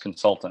DevOps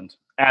consultant.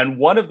 And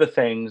one of the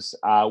things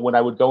when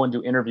I would go and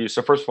do interviews,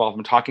 so first of all, if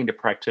I'm talking to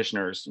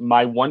practitioners,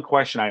 my one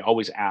question I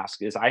always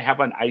ask is, I have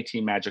an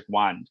IT magic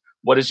wand.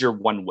 What is your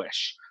one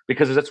wish?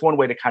 Because that's one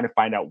way to kind of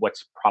find out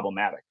what's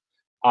problematic.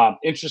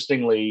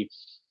 Interestingly,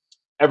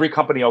 every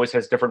company always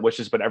has different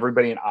wishes, but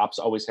everybody in ops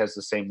always has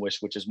the same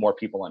wish, which is more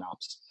people in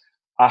ops,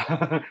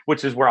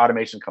 which is where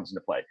automation comes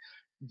into play.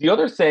 The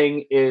other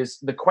thing is,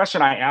 the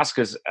question I ask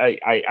is,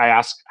 I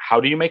ask, how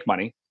do you make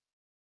money?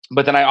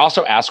 But then I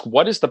also ask,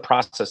 what is the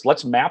process?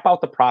 Let's map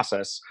out the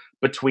process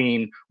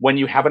between when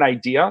you have an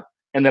idea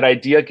and that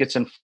idea gets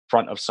in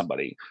front of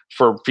somebody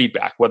for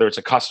feedback, whether it's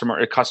a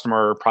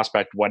customer,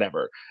 prospect,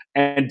 whatever,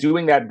 and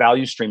doing that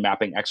value stream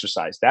mapping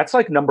exercise. That's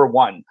like number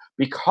one,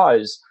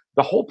 because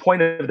the whole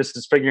point of this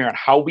is figuring out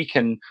how we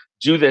can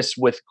do this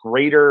with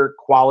greater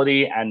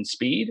quality and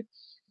speed,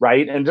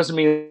 right? And it doesn't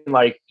mean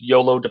like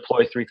YOLO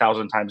deploy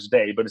 3,000 times a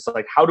day, but it's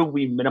like, how do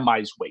we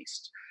minimize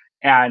waste?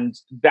 And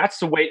that's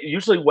the way,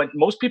 usually when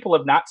most people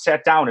have not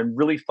sat down and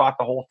really thought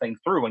the whole thing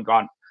through and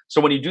gone.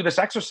 So when you do this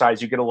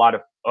exercise, you get a lot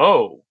of,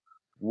 oh,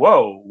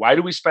 whoa, why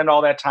do we spend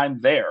all that time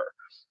there?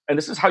 And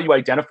this is how you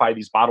identify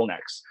these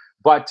bottlenecks.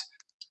 But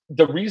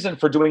the reason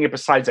for doing it,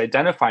 besides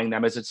identifying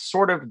them, is it's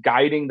sort of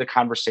guiding the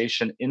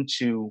conversation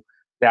into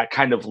that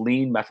kind of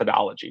lean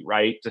methodology,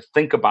 right? To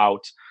think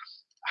about,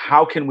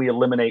 how can we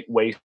eliminate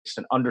waste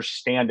and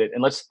understand it?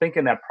 And let's think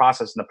in that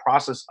process, in the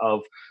process of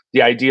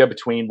the idea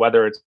between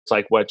whether it's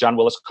like what John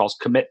Willis calls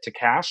commit to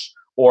cash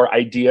or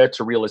idea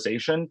to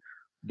realization.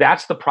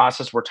 That's the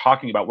process we're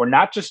talking about. We're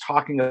not just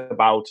talking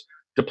about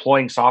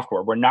deploying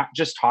software. We're not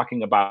just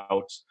talking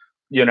about,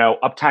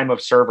 uptime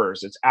of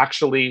servers. It's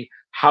actually,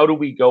 how do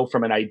we go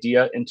from an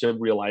idea into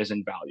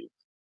realizing value?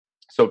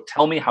 So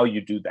tell me how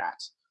you do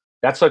that.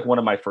 That's like one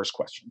of my first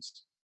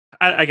questions.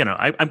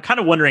 I'm kind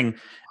of wondering,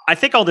 I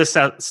think all this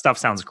stuff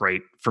sounds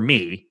great for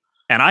me,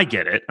 and I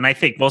get it. And I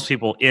think most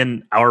people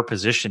in our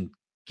position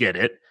get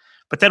it.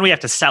 But then we have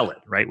to sell it,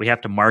 right? We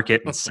have to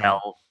market and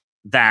sell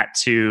that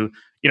to,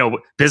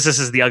 business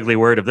is the ugly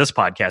word of this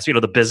podcast,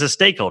 the business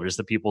stakeholders,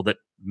 the people that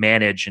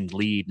manage and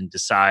lead and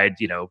decide,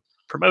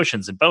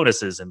 promotions and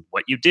bonuses and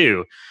what you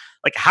do.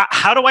 Like,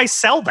 how do I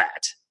sell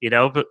that?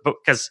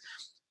 Because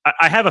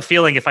I have a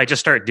feeling if I just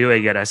start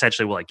doing it, I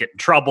essentially will get in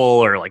trouble,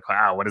 or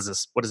wow, what is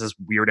this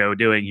weirdo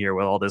doing here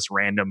with all this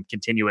random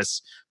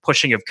continuous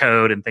pushing of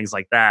code and things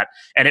like that?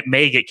 And it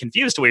may get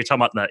confused to what you're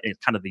talking about in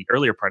kind of the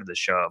earlier part of the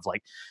show of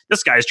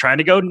this guy's trying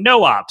to go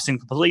no ops and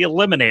completely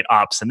eliminate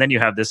ops. And then you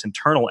have this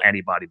internal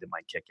antibody that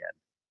might kick in.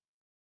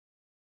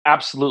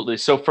 Absolutely.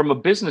 So from a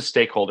business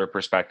stakeholder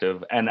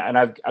perspective, and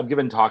I've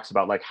given talks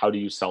about how do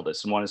you sell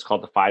this? And one is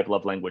called the 5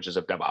 love languages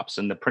of DevOps.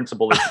 And the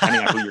principle is,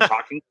 depending on who you're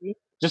talking to,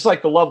 just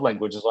like the love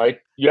languages, right?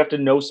 You have to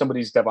know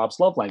somebody's DevOps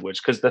love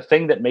language, because the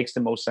thing that makes the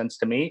most sense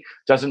to me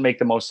doesn't make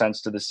the most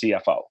sense to the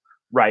CFO,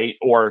 right?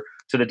 Or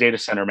to the data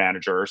center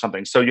manager or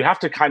something. So you have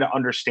to kind of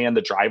understand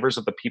the drivers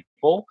of the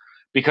people,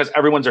 because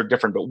everyone's are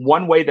different. But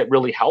one way that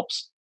really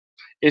helps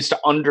is to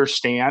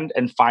understand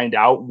and find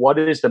out what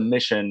is the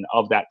mission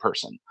of that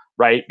person,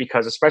 right?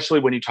 Because especially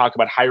when you talk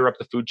about higher up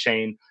the food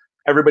chain,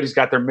 everybody's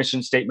got their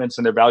mission statements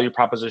and their value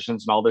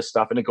propositions and all this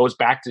stuff. And it goes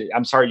back to,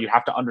 you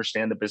have to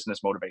understand the business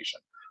motivation,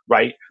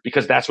 right?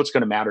 Because that's what's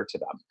going to matter to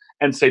them.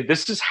 And say,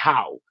 this is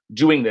how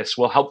doing this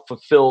will help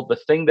fulfill the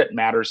thing that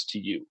matters to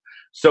you.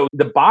 So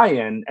the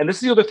buy-in, and this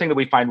is the other thing that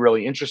we find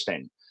really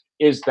interesting,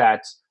 is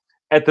that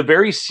at the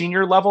very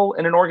senior level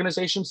in an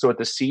organization, so at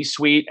the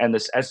C-suite and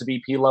this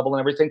SVP level and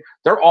everything,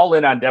 they're all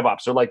in on DevOps.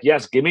 They're like,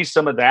 yes, give me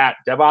some of that,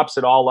 DevOps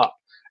it all up.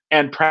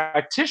 And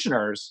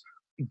practitioners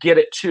get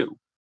it too.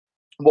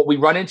 What we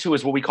run into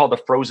is what we call the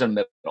frozen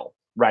middle,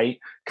 right?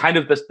 Kind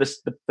of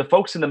the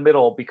folks in the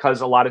middle, because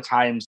a lot of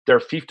times their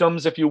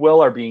fiefdoms, if you will,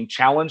 are being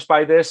challenged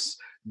by this.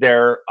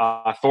 Their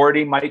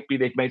authority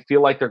they may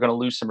feel like they're going to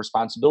lose some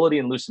responsibility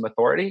and lose some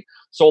authority.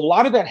 So a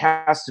lot of that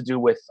has to do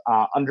with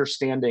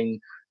understanding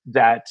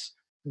that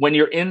when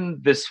you're in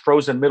this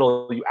frozen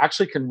middle, you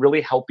actually can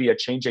really help be a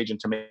change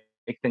agent to make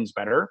things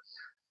better.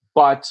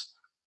 But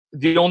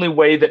the only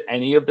way that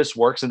any of this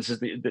works, and this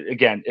is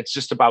again, it's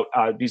just about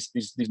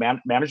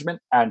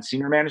management and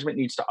senior management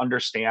needs to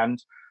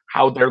understand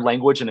how their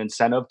language and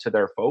incentive to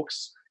their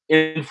folks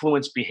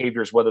influence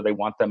behaviors, whether they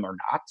want them or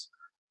not.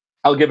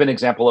 I'll give an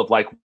example of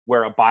like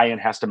where a buy-in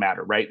has to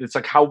matter, right? It's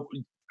like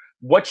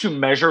what you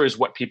measure is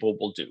what people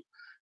will do.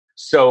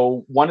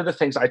 So one of the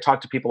things I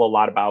talk to people a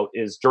lot about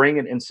is during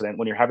an incident,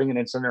 when you're having an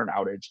incident or an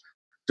outage,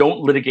 don't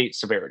litigate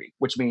severity,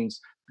 which means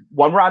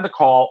when we're on the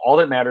call, all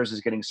that matters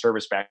is getting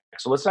service back.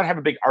 So let's not have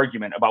a big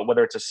argument about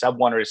whether it's a step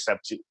 1 or a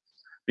step 2,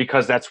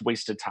 because that's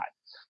wasted time.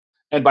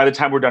 And by the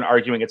time we're done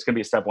arguing, it's going to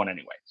be a step 1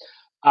 anyway.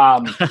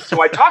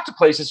 So I talk to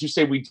places who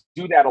say we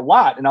do that a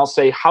lot. And I'll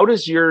say, how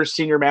does your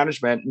senior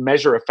management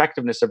measure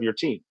effectiveness of your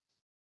team?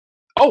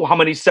 Oh, how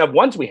many step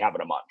 1s we have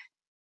in a month?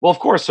 Well, of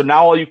course. So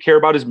now all you care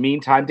about is mean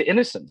time to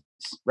innocence,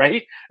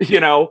 right?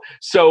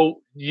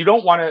 So you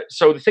don't want to.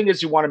 So the thing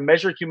is, you want to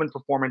measure human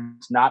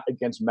performance not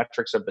against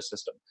metrics of the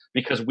system,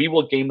 because we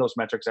will game those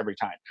metrics every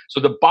time. So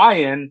the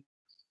buy-in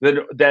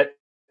that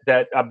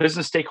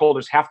business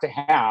stakeholders have to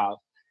have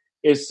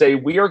is say,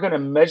 we are going to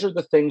measure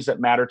the things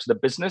that matter to the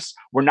business.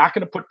 We're not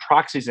going to put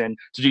proxies in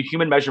to do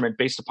human measurement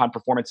based upon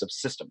performance of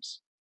systems,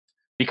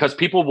 because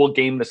people will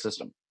game the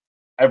system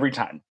every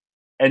time,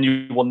 and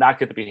you will not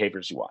get the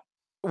behaviors you want.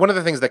 One of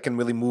the things that can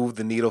really move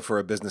the needle for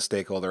a business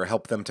stakeholder,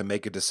 help them to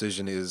make a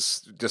decision,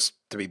 is, just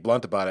to be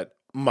blunt about it,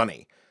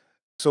 money.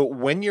 So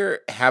when you're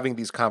having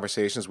these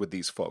conversations with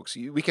these folks,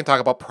 we can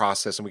talk about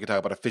process and we can talk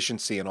about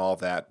efficiency and all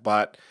that,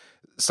 but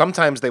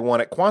sometimes they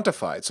want it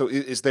quantified. So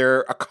is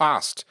there a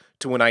cost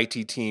to an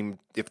IT team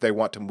if they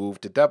want to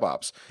move to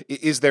DevOps?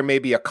 Is there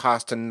maybe a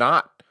cost to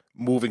not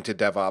moving to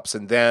DevOps?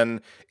 And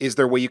then is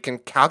there a way you can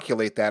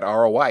calculate that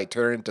ROI,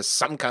 turn it into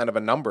some kind of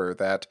a number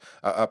that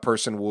a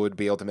person would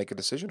be able to make a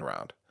decision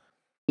around?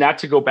 Not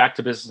to go back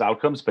to business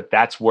outcomes, but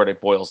that's what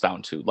it boils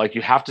down to. Like,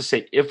 you have to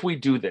say, if we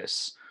do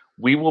this,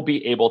 we will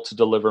be able to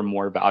deliver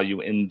more value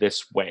in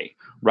this way,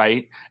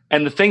 right?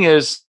 And the thing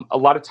is, a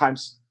lot of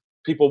times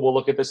people will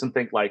look at this and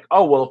think like,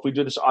 oh, well, if we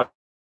do this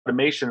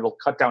automation, it'll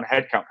cut down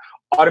headcount.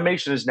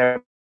 Automation is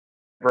never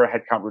a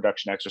headcount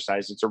reduction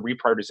exercise. It's a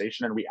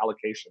reprioritization and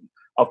reallocation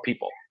of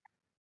people.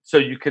 So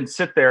you can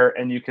sit there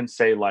and you can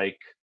say, like,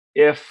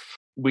 if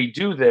we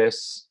do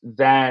this,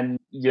 then,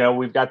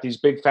 we've got these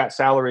big fat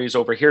salaries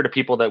over here to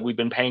people that we've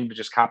been paying to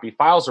just copy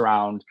files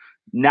around.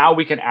 Now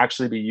we can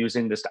actually be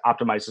using this to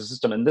optimize the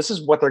system. And this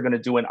is what they're going to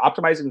do. And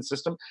optimizing the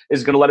system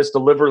is going to let us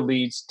deliver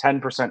leads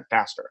 10%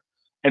 faster.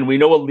 And we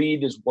know a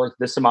lead is worth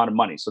this amount of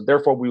money. So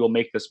therefore, we will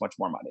make this much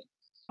more money.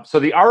 So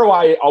the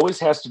ROI always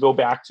has to go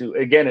back to,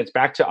 again, it's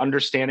back to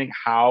understanding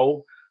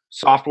how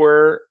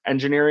software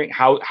engineering,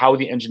 how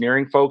the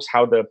engineering folks,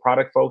 how the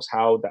product folks,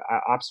 how the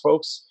ops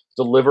folks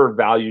deliver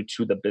value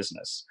to the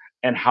business,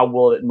 and how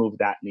will it move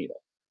that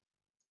needle.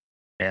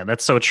 Yeah,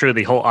 that's so true.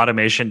 The whole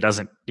automation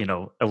doesn't,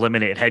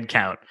 eliminate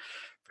headcount.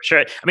 For sure.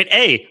 I mean,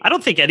 I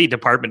don't think any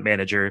department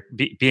manager,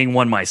 being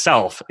one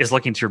myself, is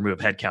looking to remove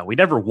headcount. We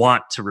never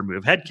want to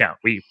remove headcount.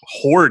 We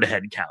hoard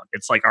headcount.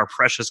 It's like our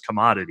precious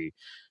commodity.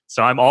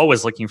 So I'm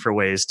always looking for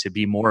ways to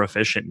be more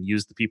efficient and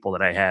use the people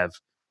that I have,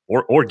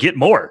 or get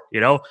more,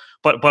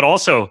 But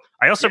also,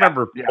 I also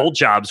remember old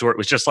jobs where it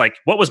was just like,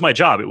 what was my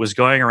job? It was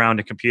going around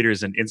to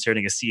computers and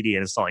inserting a CD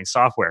and installing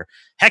software.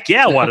 Heck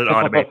yeah, I wanted to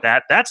automate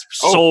that. That's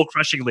soul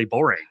crushingly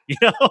boring,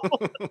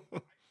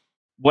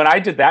 When I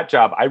did that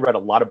job, I read a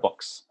lot of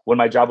books. When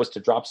my job was to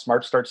drop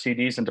Smart Start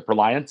CDs into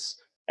Reliance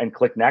and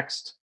click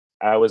next,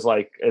 I was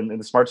like, in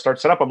the Smart Start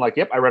setup, I'm like,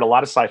 yep, I read a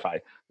lot of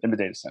sci-fi in the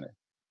data center.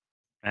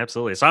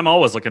 Absolutely. So I'm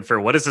always looking for,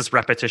 what is this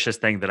repetitious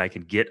thing that I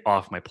can get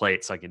off my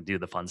plate so I can do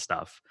the fun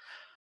stuff?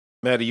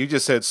 Maddie, you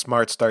just said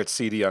Smart Start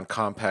CD on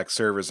compact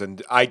servers,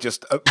 and I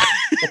just,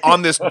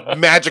 on this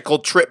magical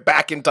trip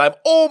back in time,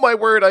 oh my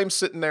word, I'm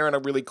sitting there in a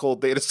really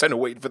cold data center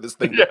waiting for this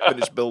thing to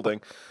finish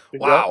building.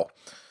 Wow.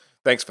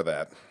 Thanks for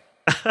that.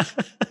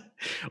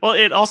 Well,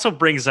 it also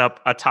brings up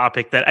a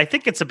topic that I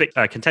think it's a bit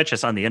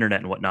contentious on the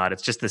internet and whatnot.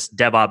 It's just this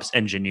DevOps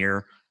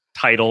engineer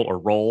title or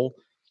role.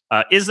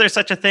 Is there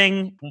such a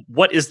thing?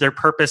 What is their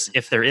purpose,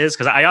 if there is?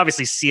 Because I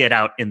obviously see it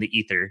out in the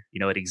ether.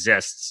 It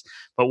exists.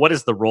 But what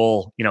is the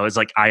role? It's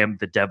like, I am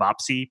the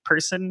DevOpsy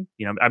person.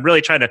 I'm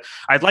really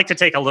I'd like to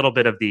take a little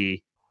bit of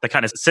the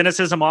kind of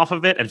cynicism off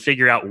of it and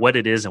figure out what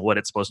it is and what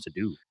it's supposed to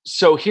do.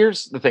 So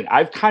here's the thing.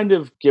 I've kind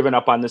of given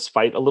up on this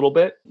fight a little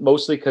bit,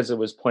 mostly because it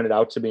was pointed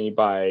out to me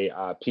by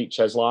Pete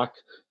Cheslock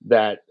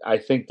that I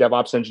think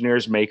DevOps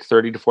engineers make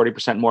 30 to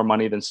 40% more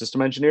money than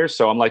system engineers.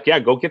 So I'm like, yeah,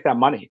 go get that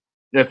money.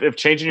 If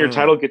changing your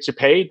title gets you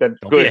paid, then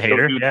Don't good. Be a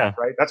hater. That,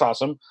 right? That's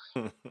awesome.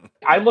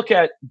 I look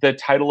at the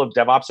title of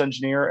DevOps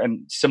engineer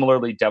and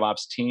similarly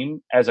DevOps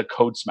team as a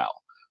code smell,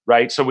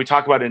 right? So we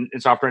talk about in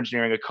software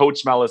engineering, a code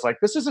smell is like,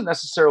 this isn't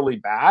necessarily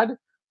bad,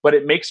 but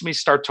it makes me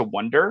start to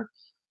wonder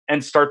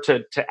and start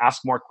to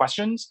ask more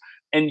questions.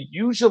 And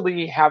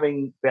usually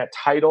having that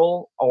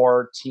title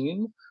or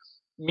team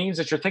means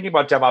that you're thinking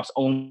about DevOps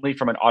only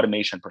from an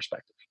automation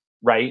perspective,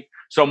 right?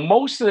 So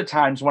most of the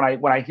times when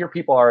I hear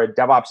people are a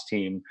DevOps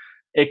team,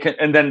 It can,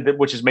 and then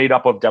which is made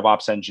up of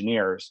DevOps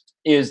engineers,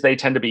 is they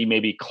tend to be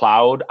maybe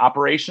cloud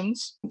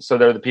operations. So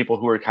they're the people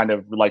who are kind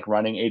of like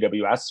running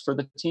AWS for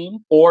the team,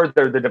 or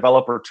they're the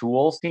developer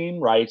tools team,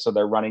 right? So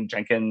they're running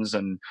Jenkins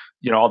and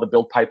all the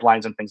build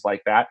pipelines and things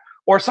like that.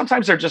 Or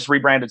sometimes they're just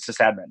rebranded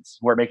sysadmins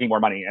who are making more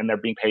money and they're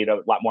being paid a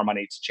lot more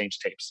money to change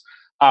tapes.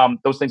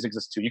 Those things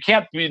exist too.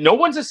 No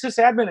one's a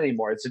sysadmin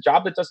anymore. It's a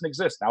job that doesn't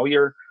exist. Now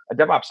you're a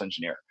DevOps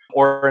engineer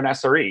or an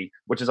SRE,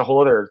 which is a whole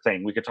other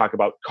thing we could talk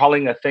about.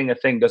 Calling a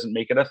thing doesn't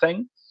make it a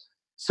thing.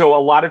 So a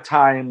lot of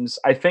times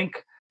I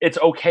think it's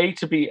okay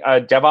to be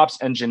a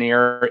DevOps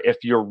engineer if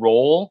your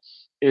role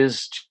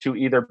is to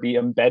either be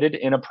embedded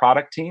in a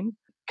product team,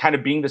 kind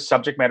of being the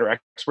subject matter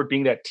expert,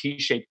 being that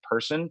T-shaped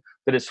person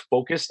that is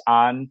focused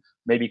on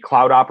maybe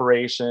cloud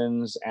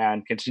operations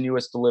and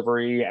continuous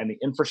delivery and the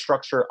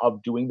infrastructure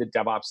of doing the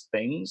DevOps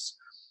things,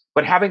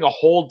 but having a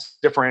whole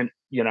different,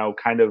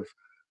 kind of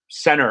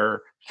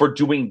center for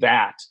doing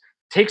that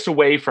takes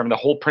away from the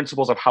whole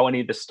principles of how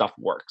any of this stuff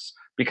works,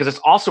 because it's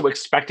also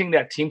expecting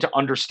that team to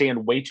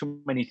understand way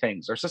too many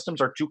things. Our systems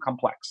are too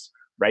complex,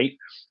 right?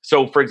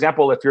 So for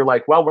example, if you're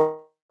like, well,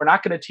 we're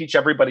not going to teach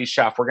everybody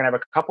Chef. We're going to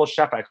have a couple of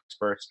Chef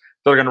experts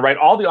that are going to write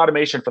all the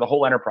automation for the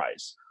whole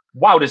enterprise.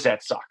 Wow, does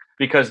that suck?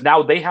 Because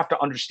now they have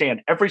to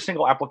understand every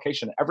single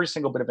application, every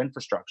single bit of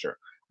infrastructure.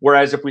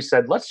 Whereas if we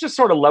said, let's just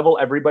sort of level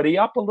everybody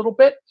up a little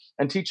bit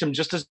and teach them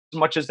just as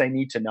much as they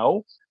need to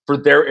know for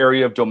their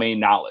area of domain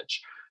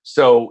knowledge.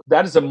 So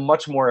that is a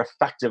much more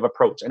effective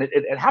approach. And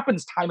it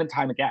happens time and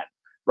time again,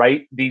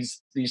 right?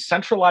 These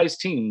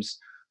centralized teams,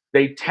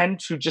 they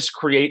tend to just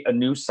create a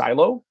new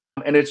silo,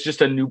 and it's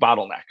just a new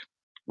bottleneck.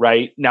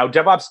 Right now,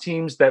 DevOps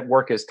teams that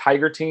work as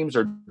tiger teams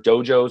or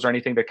dojos or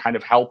anything that kind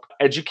of help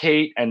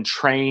educate and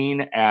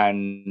train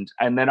and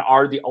then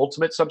are the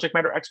ultimate subject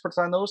matter experts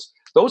on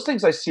those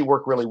things I see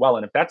work really well.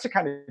 And if that's the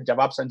kind of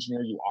DevOps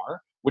engineer you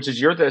are, which is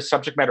you're the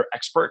subject matter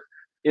expert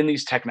in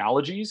these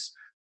technologies,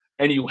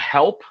 and you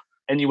help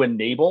and you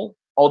enable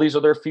all these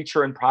other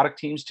feature and product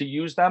teams to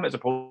use them as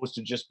opposed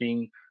to just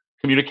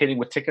communicating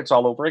with tickets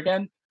all over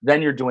again,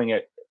 then you're doing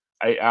it.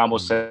 I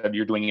almost said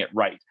you're doing it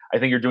right. I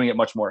think you're doing it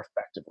much more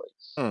effectively.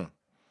 So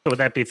would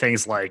that be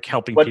things like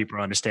helping people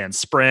understand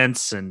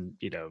sprints and,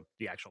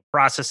 the actual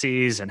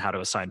processes and how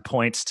to assign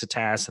points to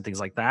tasks and things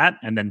like that?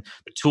 And then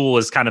the tool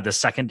is kind of the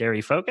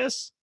secondary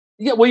focus?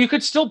 Yeah, well, you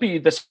could still be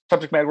the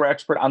subject matter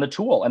expert on the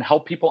tool and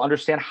help people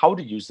understand how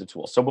to use the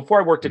tool. So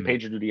before I worked at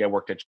PagerDuty, I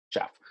worked at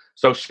Chef.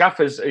 So Chef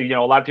is, a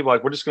lot of people are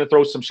like, we're just going to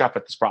throw some Chef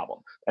at this problem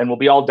and we'll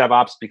be all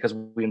DevOps because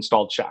we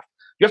installed Chef.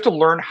 You have to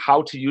learn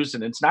how to use it.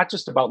 And it's not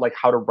just about like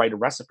how to write a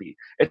recipe.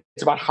 It's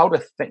about how to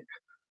think,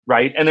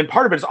 right? And then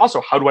part of it is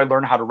also, how do I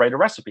learn how to write a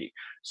recipe?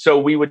 So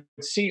we would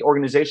see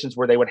organizations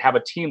where they would have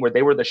a team where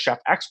they were the Chef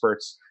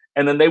experts,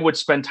 and then they would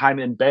spend time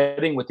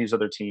embedding with these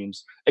other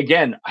teams,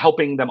 again,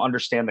 helping them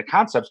understand the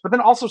concepts, but then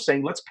also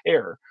saying, let's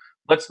pair,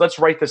 let's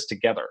write this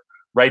together,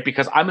 right?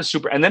 Because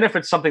and then if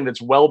it's something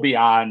that's well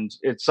beyond,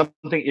 it's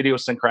something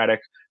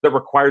idiosyncratic that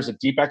requires a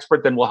deep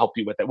expert, then we'll help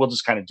you with it. We'll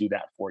just kind of do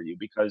that for you,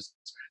 because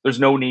there's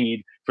no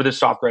need for this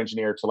software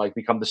engineer to like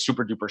become the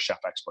super duper Chef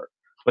expert,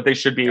 but they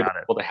should be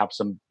able to have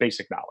some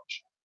basic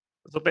knowledge.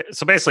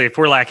 So basically, if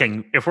we're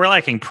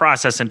lacking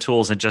process and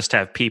tools and just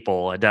have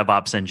people, a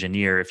DevOps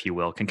engineer, if you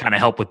will, can kind of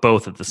help with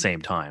both at the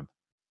same time.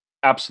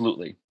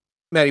 Absolutely.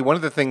 Maddie, one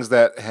of the things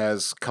that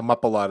has come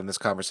up a lot in this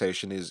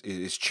conversation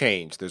is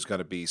change. There's going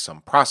to be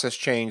some process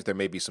change. There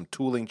may be some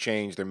tooling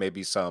change. There may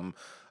be some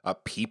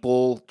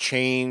people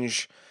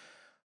change.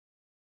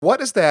 What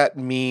does that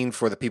mean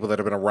for the people that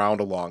have been around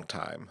a long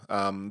time?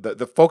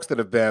 The folks that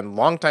have been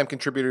longtime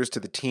contributors to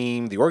the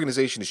team, the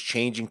organization is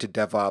changing to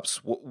DevOps.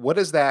 What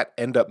does that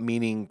end up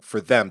meaning for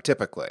them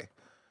typically?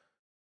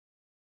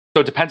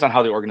 So it depends on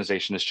how the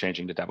organization is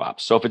changing to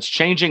DevOps. So if it's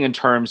changing in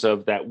terms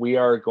of that we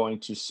are going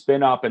to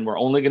spin up and we're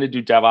only going to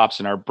do DevOps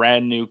in our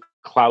brand new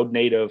cloud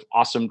native,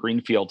 awesome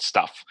greenfield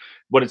stuff,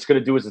 what it's going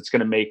to do is it's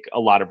going to make a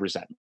lot of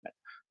resentment,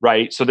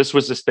 right? So this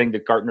was this thing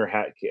that Gartner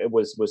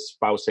was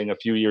espousing a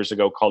few years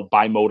ago called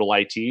bimodal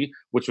IT,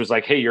 which was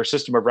like, hey, your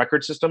system of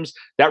record systems,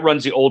 that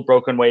runs the old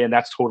broken way and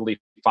that's totally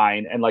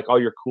fine. And like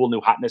all your cool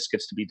new hotness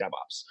gets to be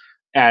DevOps.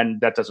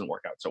 And that doesn't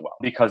work out so well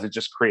because it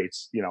just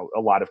creates, a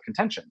lot of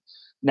contention.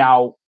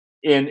 Now,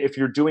 if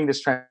you're doing this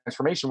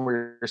transformation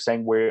where you're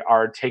saying we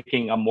are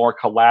taking a more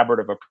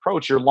collaborative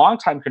approach, your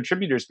longtime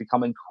contributors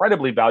become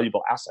incredibly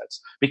valuable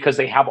assets because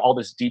they have all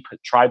this deep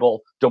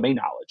tribal domain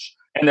knowledge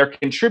and they're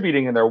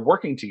contributing and they're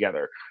working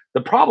together.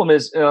 The problem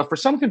is for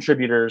some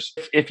contributors,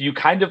 if you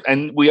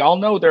and we all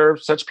know there are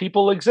such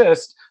people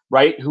exist,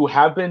 right, who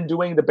have been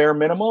doing the bare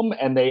minimum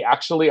and they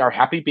actually are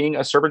happy being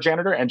a server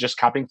janitor and just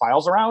copying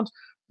files around,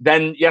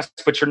 then yes,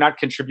 but you're not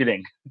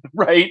contributing,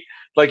 right?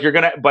 Like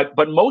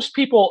but most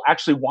people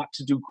actually want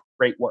to do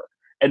great work.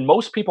 And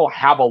most people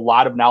have a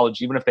lot of knowledge,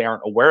 even if they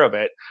aren't aware of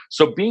it.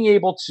 So being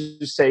able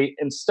to say,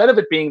 instead of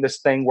it being this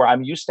thing where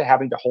I'm used to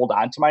having to hold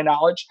on to my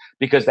knowledge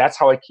because that's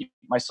how I keep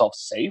myself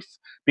safe,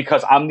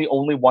 because I'm the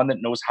only one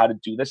that knows how to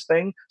do this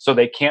thing, so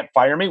they can't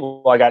fire me.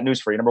 Well, I got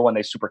news for you. Number one,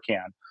 they super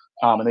can.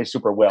 and they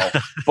super will.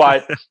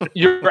 But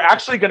you're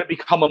actually going to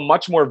become a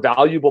much more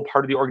valuable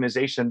part of the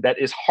organization that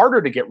is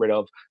harder to get rid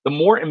of the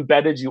more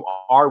embedded you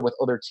are with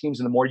other teams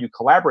and the more you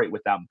collaborate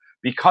with them,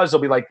 because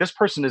they'll be like, this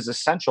person is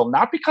essential,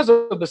 not because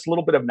of this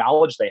little bit of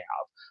knowledge they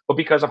have, but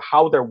because of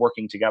how they're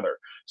working together.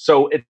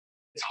 So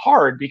it's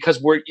hard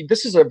because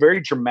this is a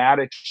very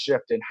dramatic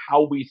shift in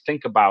how we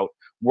think about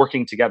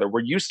working together.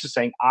 We're used to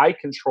saying, I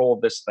control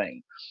this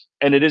thing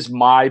and it is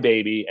my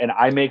baby and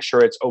I make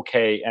sure it's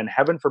okay. And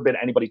heaven forbid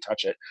anybody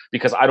touch it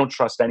because I don't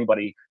trust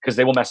anybody because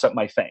they will mess up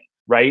my thing.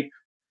 Right.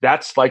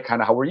 That's like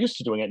kind of how we're used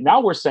to doing it.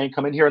 Now we're saying,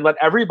 come in here and let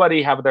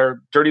everybody have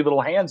their dirty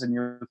little hands in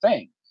your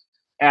thing.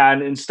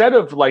 And instead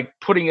of like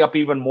putting up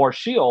even more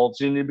shields,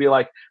 you need to be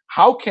like,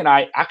 how can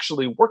I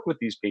actually work with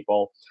these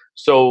people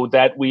so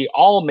that we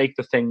all make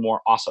the thing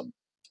more awesome?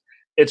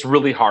 It's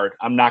really hard.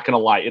 I'm not going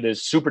to lie. It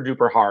is super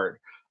duper hard.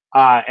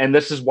 And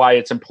this is why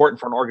it's important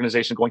for an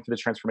organization going through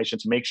the transformation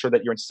to make sure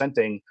that you're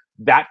incenting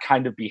that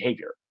kind of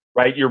behavior,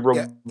 right? You're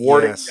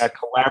rewarding that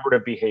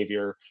collaborative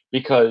behavior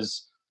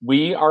because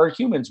we are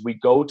humans. We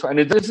go to, and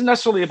it isn't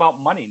necessarily about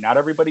money. Not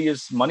everybody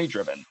is money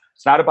driven.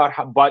 It's not about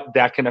how, but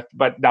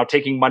now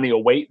taking money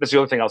away. That's the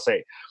other thing I'll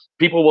say.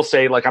 People will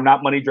say like, I'm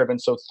not money driven,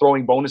 so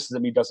throwing bonuses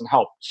at me doesn't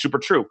help. Super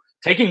true.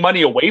 Taking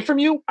money away from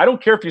you, I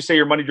don't care if you say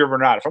you're money driven or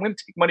not. If I'm going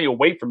to take money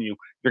away from you,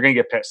 you're going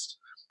to get pissed.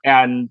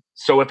 And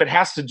so if it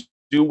has to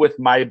do with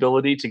my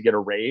ability to get a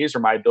raise or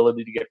my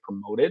ability to get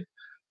promoted,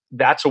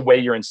 that's a way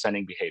you're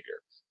incenting behavior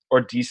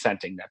or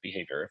decenting that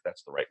behavior, if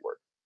that's the right word.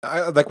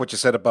 I like what you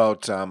said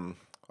about,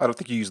 I don't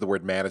think you used the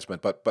word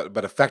management, but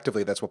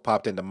effectively that's what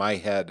popped into my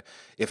head.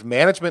 If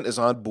management is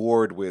on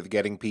board with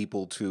getting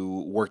people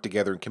to work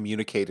together and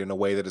communicate in a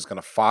way that is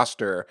going to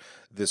foster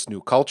this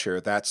new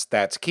culture,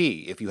 that's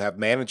key. If you have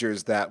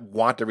managers that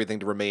want everything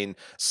to remain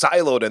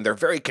siloed and they're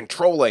very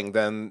controlling,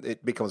 then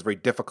it becomes very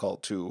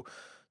difficult to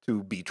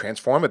be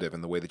transformative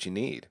in the way that you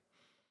need.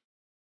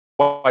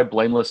 Why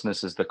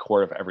blamelessness is the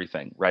core of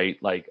everything, right?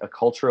 Like a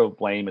culture of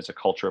blame is a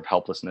culture of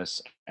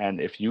helplessness. And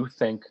if you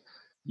think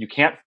you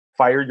can't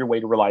fire your way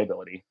to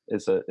reliability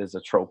is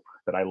a trope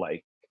that I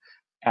like.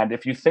 And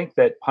if you think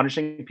that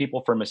punishing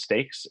people for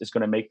mistakes is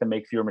going to make them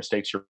make fewer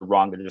mistakes, you're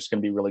wrong. They're just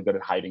going to be really good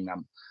at hiding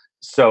them.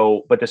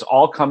 So, but this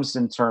all comes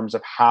in terms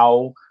of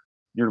how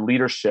your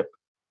leadership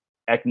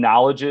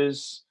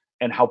acknowledges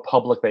and how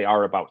public they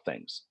are about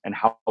things and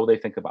how they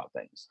think about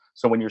things.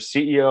 So when your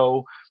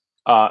CEO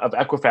of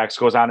Equifax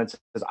goes on and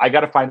says, I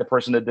got to find the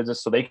person that did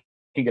this so they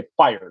can get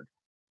fired.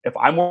 If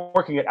I'm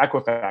working at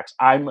Equifax,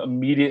 I'm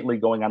immediately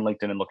going on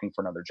LinkedIn and looking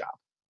for another job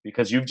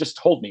because you've just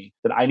told me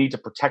that I need to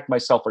protect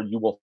myself or you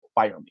will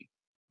fire me,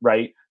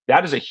 right?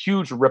 That is a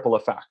huge ripple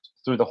effect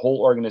through the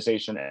whole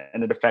organization,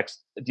 and it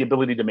affects the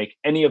ability to make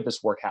any of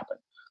this work happen.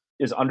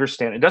 Is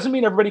understand. It doesn't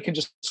mean everybody can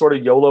just sort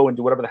of YOLO and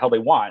do whatever the hell they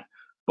want,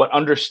 but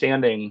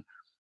understanding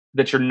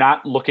that you're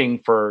not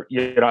looking for,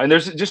 and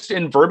there's just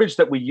in verbiage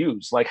that we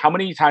use, like how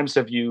many times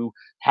have you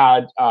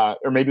had,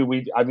 or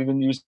maybe I've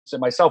even used it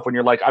myself when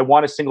you're like, I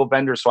want a single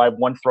vendor, so I have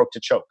one throat to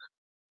choke.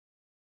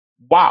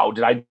 Wow.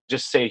 Did I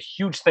just say a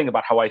huge thing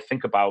about how I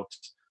think about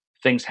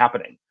things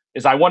happening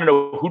is I want to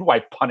know, who do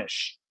I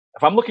punish?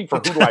 If I'm looking for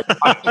who do I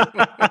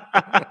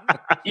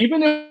punish?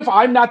 Even if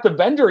I'm not the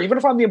vendor, even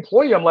if I'm the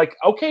employee, I'm like,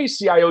 okay,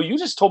 CIO, you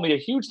just told me a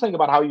huge thing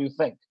about how you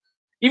think.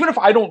 Even if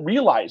I don't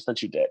realize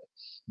that you did,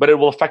 but it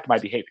will affect my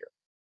behavior.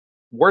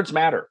 Words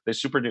matter. They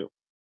super do.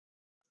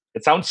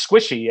 It sounds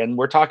squishy, and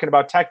we're talking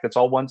about tech that's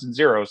all ones and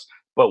zeros,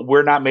 but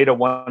we're not made of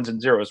ones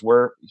and zeros.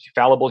 We're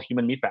fallible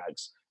human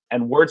meatbags,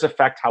 and words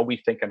affect how we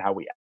think and how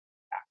we act.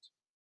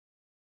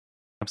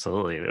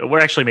 Absolutely. We're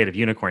actually made of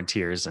unicorn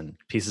tears and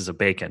pieces of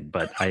bacon,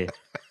 but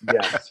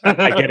yes.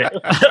 I get it.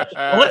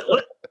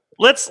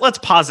 Let's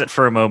pause it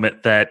for a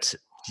moment that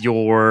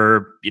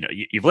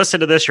you've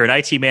listened to this, you're an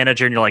IT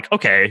manager, and you're like,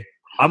 okay,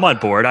 I'm on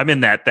board. I'm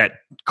in that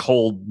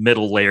cold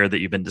middle layer that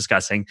you've been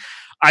discussing.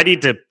 I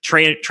need to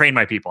train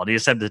my people. I need to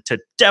send them to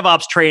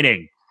DevOps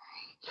training.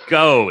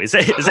 Go. Is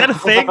that a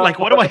thing? Like,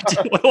 what do I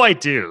do? What do I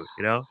do?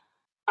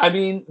 I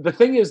mean, the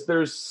thing is,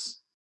 there's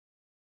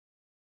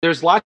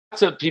lots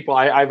of people.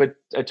 I have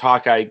a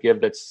talk I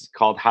give that's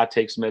called Hot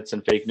Takes, Myths,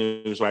 and Fake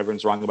News, where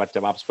everyone's wrong about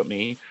DevOps but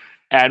me.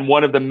 And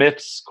one of the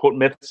myths, quote,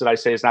 myths that I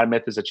say is not a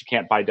myth is that you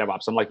can't buy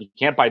DevOps. I'm like, you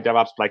can't buy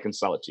DevOps, but I can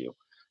sell it to you,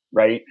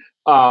 right?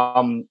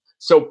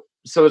 So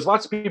there's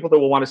lots of people that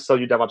will want to sell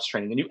you DevOps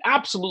training, and you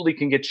absolutely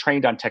can get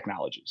trained on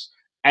technologies.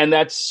 And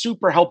that's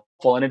super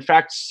helpful. And in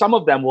fact, some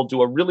of them will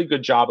do a really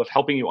good job of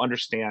helping you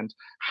understand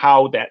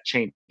how that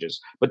changes.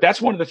 But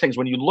that's one of the things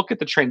when you look at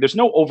the training, there's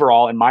no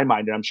overall in my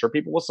mind, and I'm sure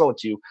people will sell it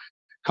to you.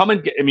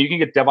 You can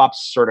get DevOps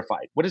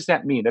certified. What does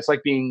that mean? That's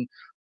like being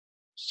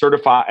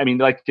certified. I mean,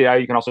 like, yeah,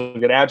 you can also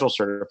get Agile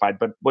certified,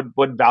 but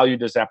what value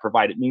does that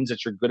provide? It means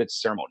that you're good at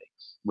ceremony,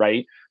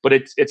 right? But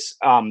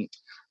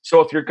so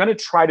if you're going to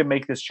try to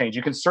make this change,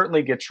 you can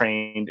certainly get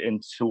trained in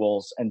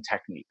tools and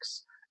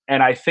techniques.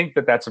 And I think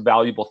that that's a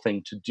valuable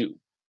thing to do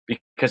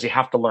because you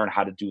have to learn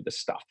how to do this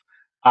stuff.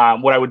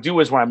 What I would do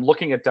is when I'm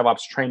looking at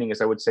DevOps training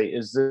is I would say,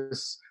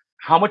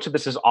 how much of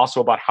this is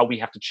also about how we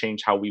have to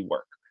change how we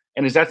work?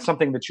 And is that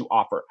something that you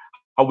offer?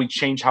 how we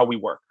change how we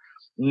work,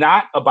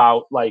 not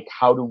about like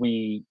how do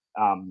we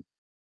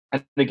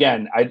and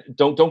again, I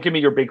don't give me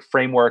your big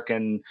framework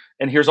and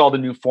here's all the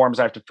new forms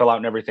I have to fill out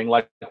and everything.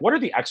 Like, what are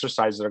the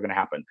exercises that are going to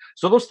happen?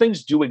 So those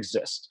things do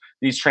exist,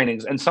 these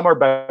trainings, and some are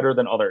better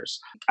than others.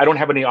 I don't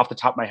have any off the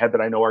top of my head that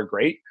I know are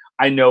great.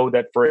 I know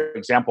that, for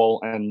example,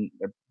 and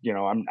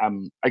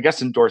I'm I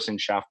guess endorsing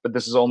Chef, but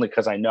this is only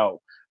because I know.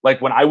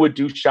 Like when I would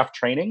do Chef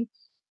training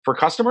for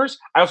customers,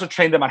 I also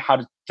trained them on how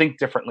to think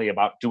differently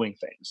about doing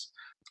things.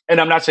 And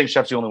I'm not saying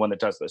Chef's the only one that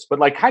does this, but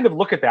like kind of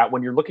look at that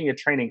when you're looking at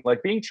training.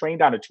 Like being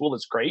trained on a tool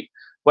is great,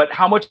 but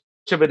how much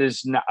of it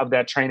is not, of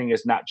that training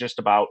is not just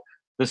about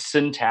the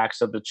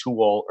syntax of the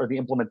tool or the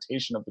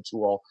implementation of the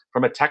tool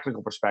from a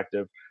technical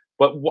perspective,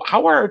 but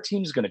how are our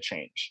teams going to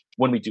change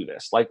when we do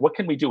this? Like what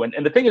can we do?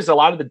 And the thing is, a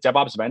lot of the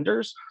DevOps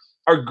vendors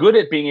are good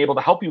at being able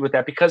to help you with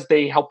that because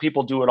they help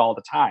people do it all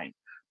the time.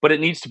 But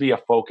it needs to be a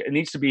focus. It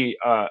needs to be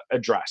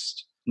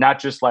addressed, not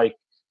just like,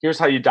 here's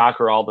how you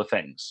Docker all the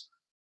things.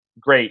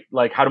 Great.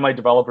 Like, how do my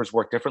developers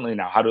work differently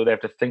now? How do they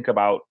have to think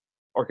about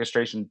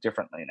orchestration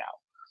differently now?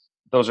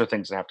 Those are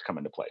things that have to come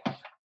into play. And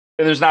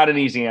there's not an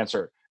easy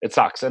answer. It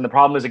sucks. And the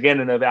problem is, again,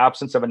 in the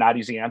absence of a not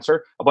easy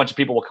answer, a bunch of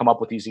people will come up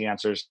with easy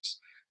answers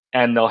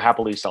and they'll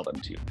happily sell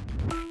them to you.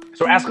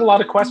 So ask a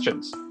lot of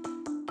questions.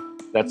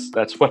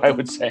 That's what I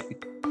would say.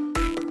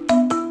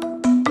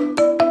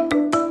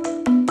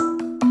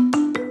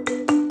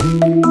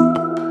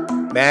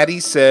 Maddie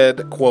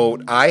said,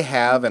 quote, "I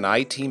have an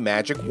IT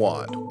magic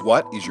wand.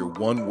 What is your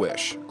one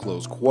wish?"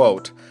 Close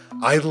quote.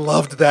 I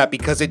loved that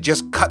because it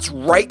just cuts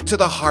right to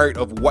the heart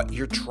of what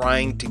you're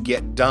trying to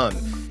get done.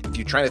 If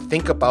you're trying to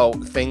think about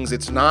things,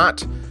 it's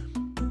not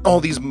all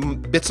these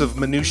bits of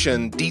minutiae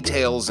and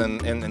details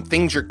and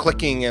things you're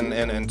clicking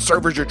and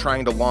servers you're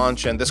trying to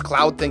launch and this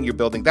cloud thing you're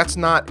building. That's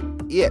not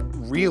it,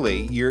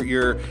 really.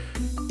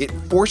 It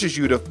forces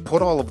you to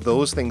put all of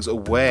those things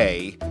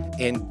away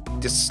and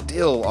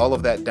distill all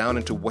of that down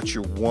into what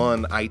your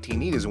one IT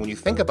need is. And when you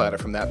think about it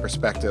from that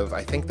perspective,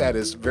 I think that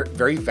is very,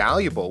 very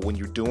valuable when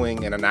you're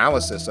doing an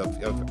analysis of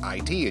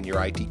IT and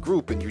your IT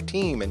group and your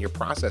team and your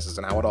processes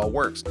and how it all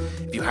works.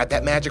 If you had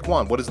that magic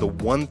wand, what is the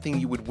one thing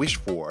you would wish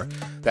for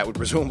that would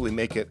presumably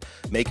make it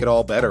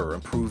all better or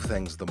improve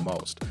things the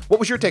most? What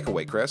was your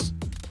takeaway, Chris?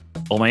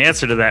 Well, my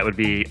answer to that would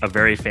be a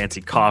very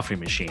fancy coffee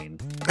machine.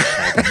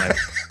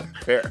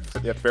 Fair.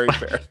 Yeah, very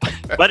fair.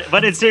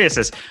 but in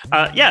seriousness,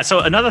 so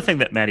another thing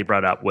that Maddie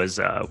brought up was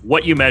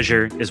what you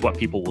measure is what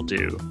people will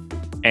do.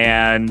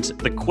 And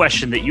the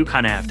question that you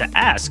kind of have to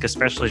ask,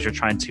 especially as you're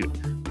trying to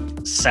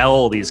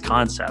sell these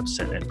concepts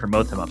and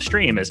promote them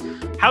upstream, is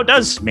how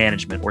does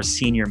management or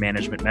senior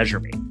management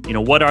measure me?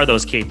 What are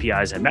those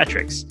KPIs and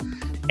metrics?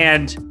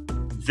 And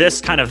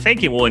this kind of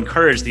thinking will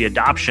encourage the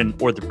adoption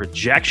or the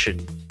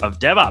rejection of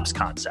DevOps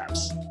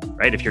concepts.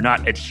 Right? If you're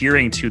not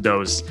adhering to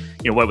those,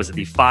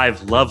 the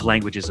 5 love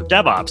languages of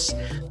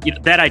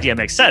DevOps, that idea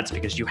makes sense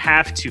because you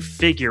have to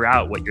figure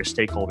out what your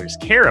stakeholders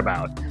care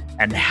about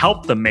and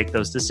help them make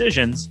those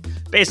decisions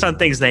based on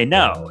things they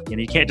know.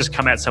 You can't just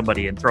come at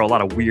somebody and throw a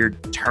lot of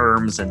weird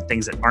terms and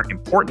things that aren't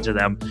important to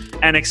them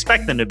and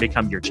expect them to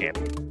become your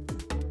champion.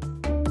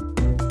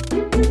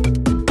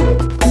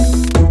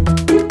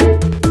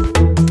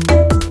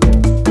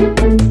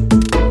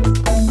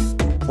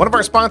 One of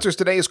our sponsors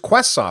today is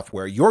Quest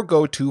Software, your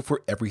go-to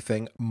for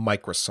everything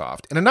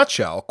Microsoft. In a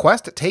nutshell,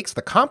 Quest takes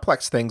the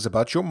complex things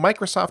about your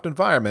Microsoft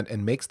environment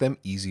and makes them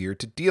easier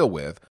to deal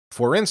with.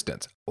 For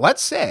instance,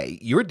 let's say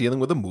you're dealing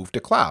with a move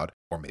to cloud,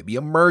 or maybe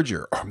a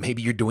merger, or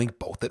maybe you're doing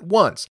both at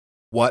once.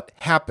 What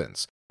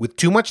happens? With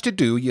too much to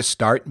do, you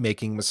start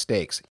making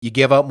mistakes. You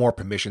give out more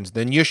permissions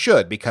than you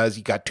should because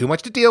you got too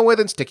much to deal with,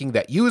 and sticking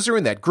that user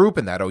in that group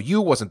and that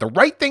OU wasn't the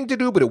right thing to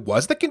do, but it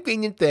was the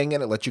convenient thing,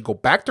 and it lets you go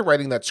back to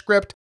writing that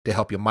script to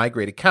help you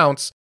migrate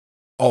accounts.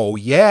 Oh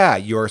yeah,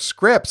 your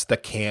scripts, the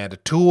canned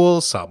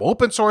tool, some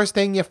open source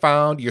thing you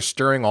found, you're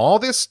stirring all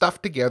this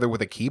stuff together with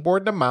a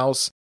keyboard and a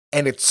mouse,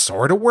 and it's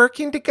sort of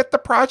working to get the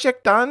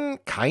project done,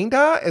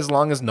 kinda, as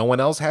long as no one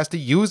else has to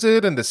use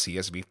it and the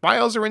CSV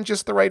files are in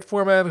just the right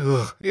format.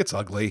 Ugh, it's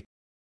ugly.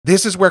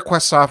 This is where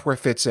Quest Software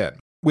fits in.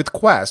 With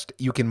Quest,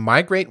 you can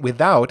migrate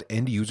without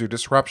end-user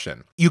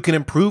disruption. You can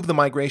improve the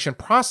migration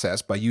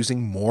process by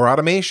using more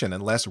automation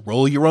and less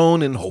roll your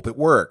own and hope it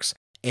works.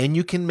 And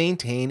you can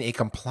maintain a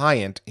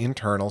compliant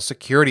internal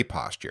security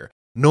posture.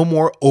 No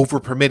more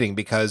over-permitting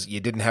because you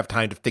didn't have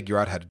time to figure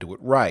out how to do it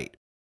right.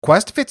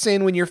 Quest fits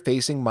in when you're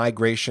facing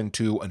migration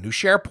to a new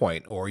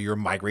SharePoint, or you're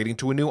migrating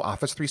to a new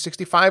Office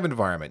 365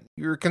 environment.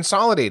 You're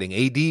consolidating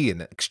AD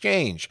and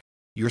Exchange.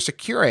 You're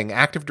securing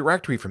Active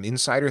Directory from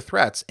insider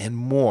threats, and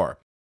more.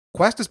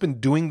 Quest has been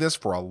doing this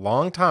for a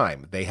long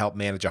time. They help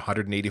manage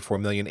 184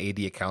 million AD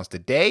accounts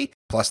today,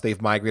 plus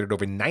they've migrated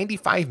over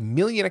 95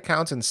 million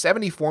accounts and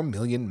 74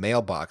 million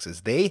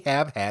mailboxes. They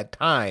have had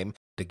time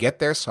to get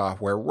their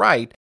software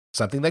right,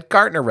 something that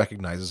Gartner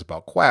recognizes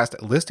about Quest,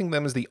 listing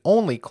them as the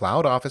only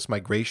cloud office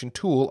migration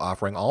tool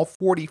offering all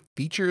 40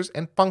 features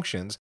and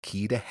functions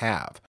key to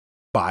have.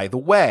 By the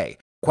way,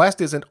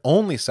 Quest isn't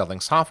only selling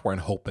software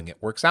and hoping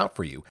it works out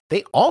for you.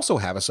 They also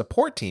have a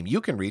support team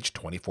you can reach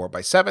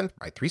 24/7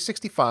 by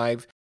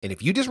 365. And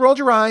if you just rolled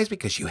your eyes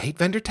because you hate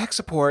vendor tech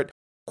support,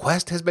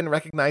 Quest has been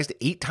recognized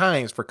 8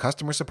 times for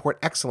customer support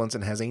excellence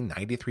and has a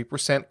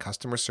 93%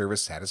 customer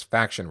service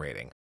satisfaction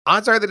rating.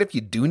 Odds are that if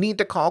you do need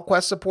to call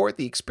Quest support,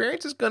 the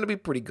experience is going to be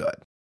pretty good.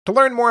 To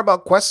learn more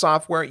about Quest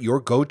software, your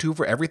go-to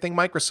for everything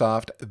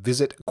Microsoft,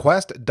 visit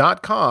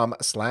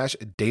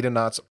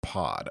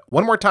quest.com/datanautspod.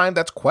 One more time,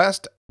 that's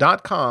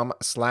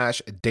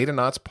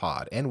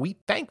quest.com/datanautspod, and we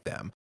thank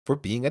them for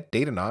being a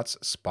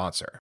Datanauts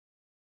sponsor.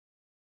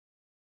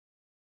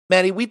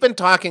 Maddie, we've been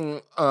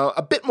talking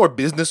a bit more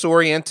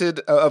business-oriented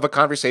of a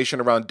conversation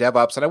around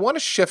DevOps, and I want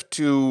to shift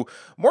to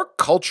more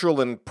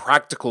cultural and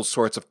practical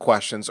sorts of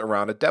questions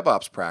around a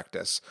DevOps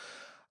practice.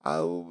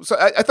 So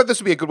I thought this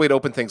would be a good way to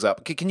open things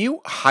up. Can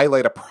you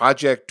highlight a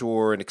project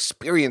or an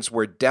experience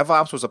where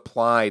DevOps was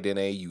applied in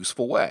a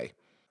useful way?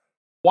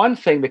 One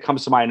thing that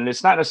comes to mind, and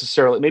it's not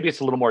necessarily, maybe it's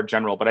a little more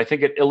general, but I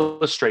think it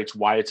illustrates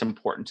why it's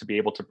important to be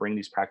able to bring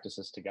these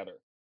practices together,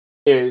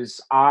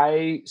 is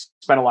I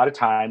spent a lot of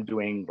time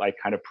doing like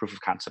kind of proof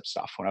of concept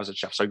stuff when I was a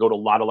chef. So I go to a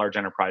lot of large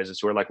enterprises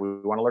who are like, we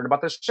want to learn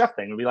about this chef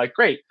thing. And be like,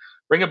 great,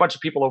 bring a bunch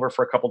of people over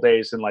for a couple of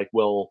days and like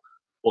we'll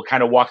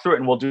kind of walk through it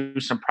and we'll do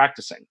some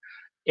practicing.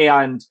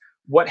 And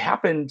what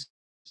happened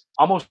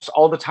almost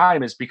all the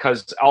time is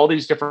because all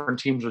these different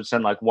teams would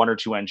send like 1 or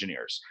 2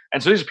 engineers.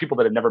 And so these are people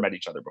that had never met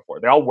each other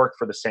before. They all work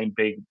for the same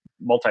big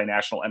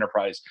multinational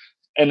enterprise.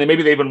 And then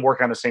maybe they even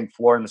work on the same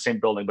floor in the same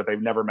building, but they've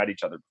never met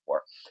each other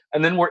before.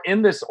 And then we're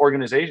in this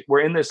organization,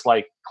 we're in this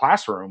like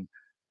classroom.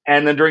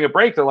 And then during a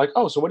break, they're like,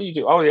 oh, so what do you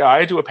do? Oh, yeah,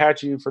 I do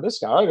Apache for this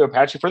guy. I do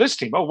Apache for this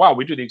team. Oh, wow,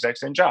 we do the exact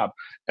same job.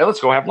 And let's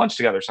go have lunch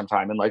together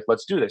sometime and like,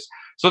 let's do this.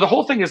 So the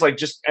whole thing is like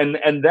just,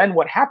 and then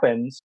what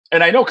happens,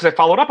 and I know because I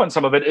followed up on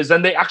some of it, is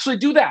then they actually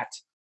do that,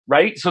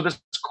 right? So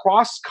this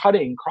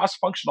cross-cutting,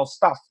 cross-functional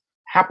stuff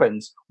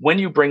happens when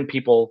you bring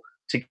people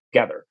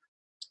together.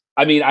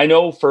 I mean, I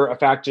know for a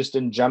fact, just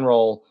in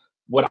general,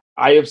 what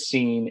I have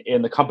seen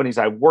in the companies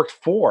I worked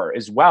for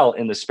as well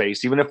in the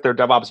space, even if they're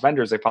DevOps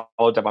vendors, they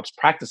follow DevOps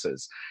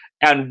practices.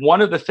 And one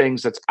of the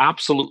things that's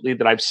absolutely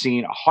that I've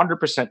seen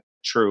 100%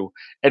 true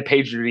at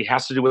PagerDuty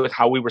has to do with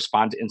how we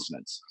respond to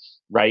incidents,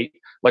 right?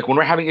 Like when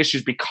we're having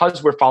issues,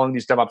 because we're following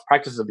these DevOps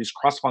practices of these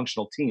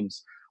cross-functional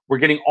teams, we're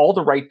getting all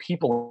the right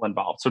people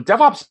involved. So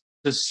DevOps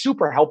is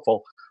super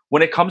helpful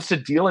when it comes to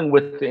dealing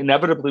with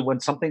inevitably when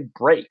something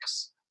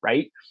breaks,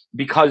 right?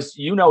 Because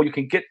you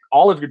can get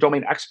all of your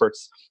domain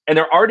experts and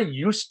they're already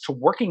used to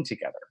working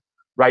together,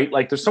 right?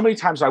 Like there's so many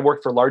times I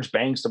worked for large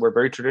banks that were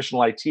very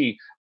traditional IT, and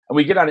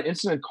we get on an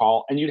incident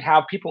call and you'd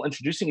have people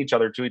introducing each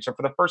other to each other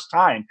for the first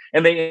time,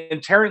 and they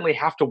inherently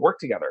have to work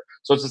together.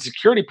 So it's a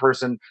security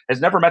person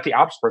has never met the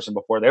ops person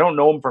before. They don't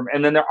know them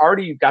and then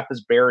you've got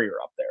this barrier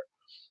up there.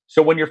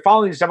 So when you're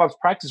following these DevOps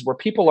practices where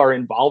people are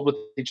involved with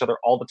each other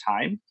all the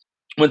time,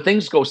 when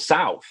things go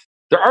south,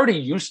 they're already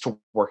used to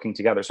working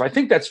together. So I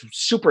think that's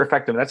super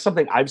effective. That's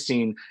something I've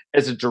seen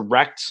as a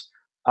direct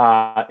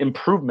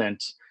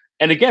improvement.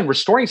 And again,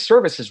 restoring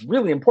service is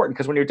really important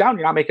because when you're down,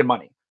 you're not making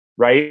money,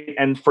 right?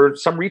 And for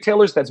some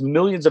retailers, that's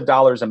millions of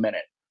dollars a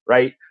minute,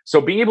 right? So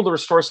being able to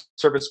restore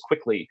service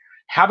quickly,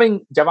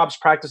 having DevOps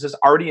practices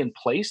already in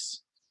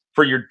place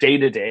for your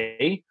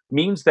day-to-day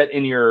means that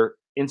in your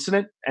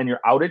incident and your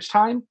outage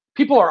time,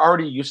 people are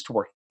already used to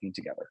working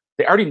together.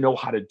 They already know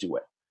how to do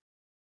it.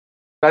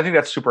 I think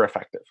that's super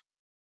effective.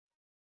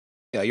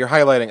 Yeah, you're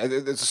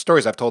highlighting, there's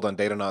stories I've told on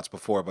Datanauts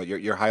before, but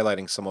you're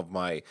highlighting some of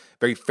my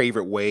very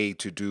favorite way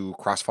to do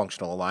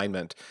cross-functional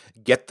alignment.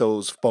 Get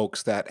those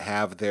folks that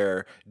have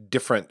their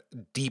different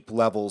deep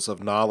levels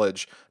of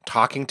knowledge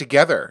talking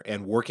together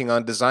and working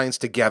on designs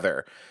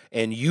together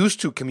and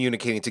used to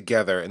communicating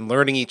together and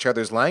learning each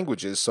other's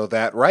languages so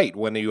that, right,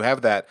 when you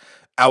have that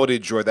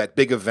outage or that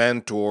big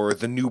event or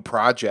the new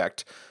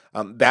project,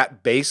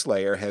 that base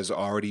layer has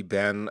already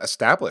been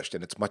established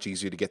and it's much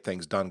easier to get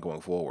things done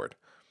going forward.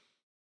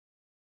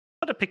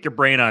 I want to pick your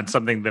brain on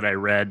something that I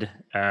read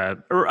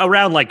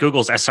around like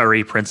Google's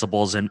SRE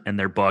principles in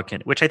their book,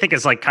 and which I think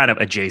is like kind of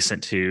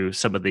adjacent to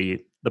some of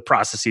the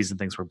processes and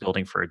things we're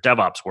building for a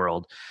DevOps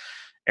world.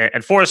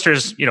 And Forrester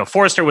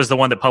was the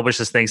one that published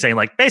this thing saying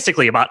like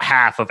basically about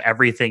half of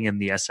everything in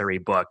the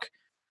SRE book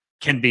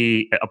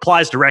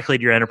applies directly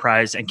to your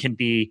enterprise and can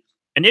be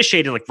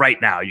initiated like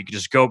right now. You can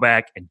just go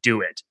back and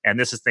do it. And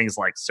this is things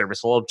like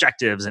service level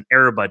objectives and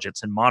error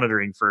budgets and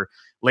monitoring for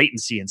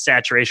latency and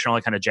saturation, all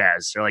that kind of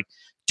jazz. They're like,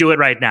 do it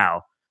right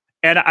now.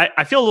 And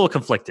I feel a little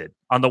conflicted.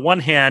 On the one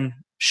hand,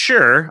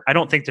 sure, I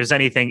don't think there's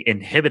anything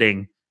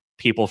inhibiting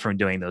people from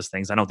doing those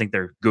things. I don't think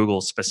they're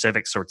Google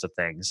specific sorts of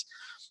things.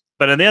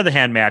 But on the other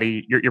hand,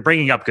 Maddie, you're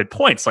bringing up good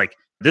points. Like,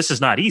 this is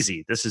not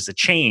easy. This is a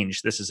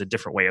change. This is a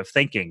different way of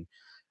thinking.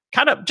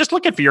 Kind of just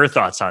looking for your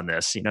thoughts on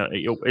this.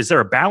 Is there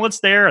a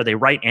balance there? Are they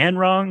right and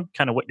wrong?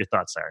 Kind of what your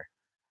thoughts are.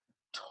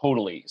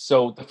 Totally.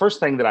 So the first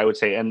thing that I would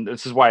say, and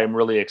this is why I'm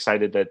really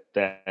excited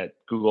that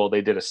Google,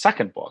 they did a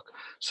second book.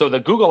 So the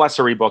Google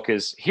SRE book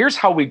is, here's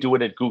how we do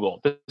it at Google.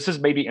 This is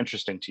maybe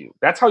interesting to you.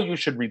 That's how you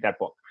should read that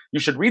book. You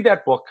should read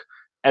that book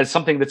as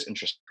something that's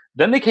interesting.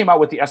 Then they came out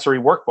with the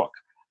SRE workbook.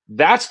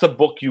 That's the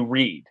book you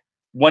read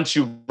once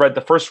you've read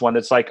the first one.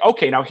 It's like,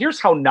 okay, now here's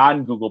how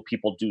non-Google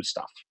people do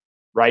stuff,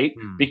 right?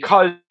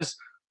 Because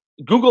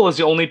Google is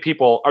the only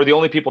people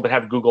that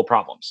have Google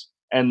problems.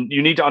 And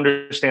you need to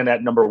understand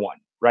that, number one,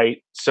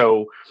 right?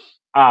 So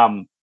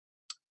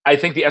I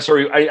think the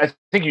SRE, I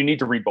think you need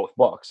to read both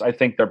books. I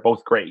think they're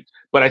both great.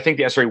 But I think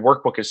the SRE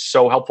workbook is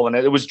so helpful. And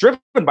it was driven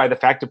by the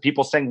fact of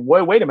people saying,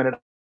 wait a minute,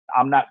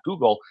 I'm not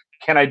Google.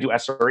 Can I do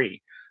SRE?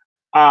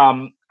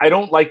 I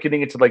don't like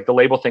getting into like the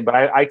label thing, but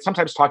I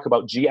sometimes talk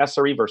about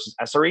GSRE versus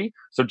SRE.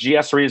 So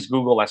GSRE is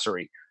Google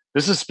SRE.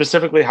 This is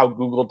specifically how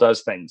Google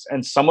does things.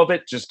 And some of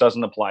it just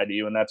doesn't apply to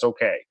you, and that's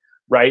okay.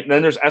 Right. And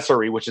then there's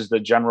SRE, which is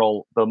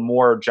the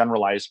more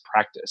generalized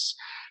practice.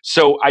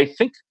 So I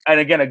think, and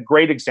again, a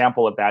great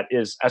example of that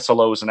is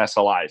SLOs and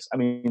SLIs. I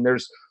mean,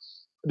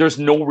 there's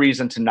no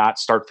reason to not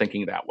start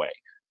thinking that way,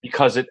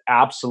 because it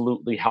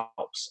absolutely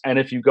helps. And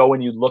if you go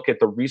and you look at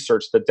the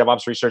research, the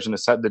DevOps research and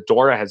the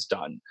Dora has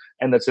done,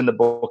 and that's in the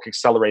book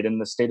Accelerate in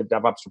the State of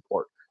DevOps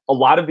report, a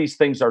lot of these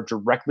things are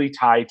directly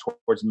tied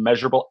towards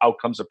measurable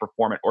outcomes of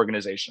performant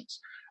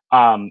organizations.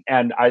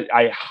 And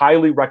I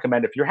highly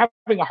recommend, if you're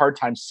having a hard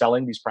time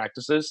selling these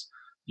practices,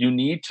 you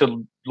need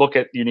to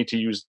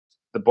use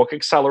the book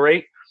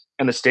Accelerate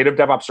and the State of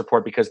DevOps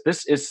report, because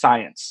this is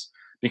science.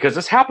 Because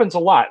this happens a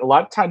lot. A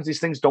lot of times these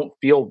things don't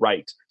feel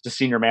right to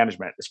senior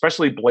management,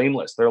 especially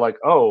blameless. They're like,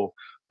 oh,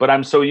 but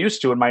I'm so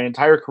used to, and my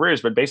entire career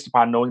has been based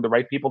upon knowing the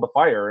right people to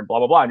fire and blah,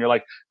 blah, blah. And you're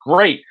like,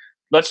 great,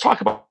 let's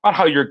talk about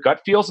how your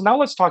gut feels. And now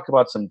let's talk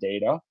about some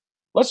data.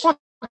 Let's talk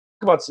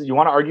about, you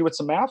want to argue with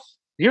some math?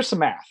 Here's some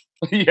math,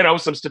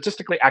 some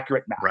statistically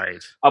accurate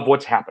math of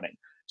what's happening.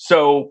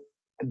 So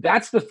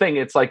that's the thing.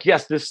 It's like,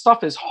 yes, this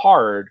stuff is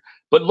hard,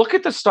 but look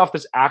at the stuff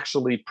that's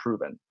actually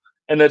proven,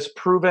 and that's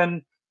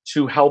proven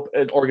to help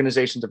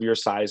organizations of your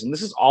size. And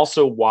this is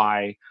also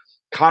why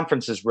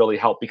conferences really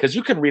help, because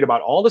you can read about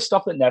all the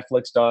stuff that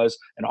Netflix does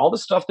and all the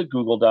stuff that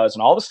Google does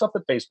and all the stuff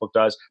that Facebook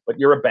does, but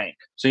you're a bank.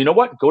 So you know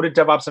what? Go to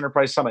DevOps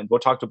Enterprise Summit and go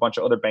talk to a bunch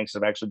of other banks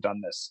that have actually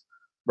done this,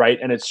 right?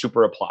 And it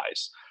super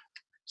applies.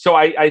 So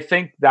I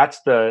think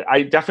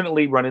I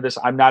definitely run into this.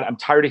 I'm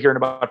tired of hearing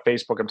about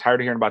Facebook. I'm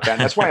tired of hearing about that.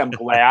 And that's why I'm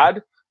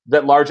glad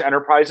that large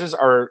enterprises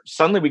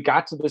suddenly we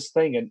got to this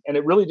thing. And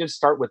it really did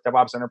start with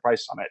DevOps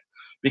Enterprise Summit,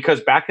 because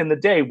back in the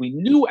day, we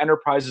knew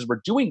enterprises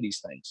were doing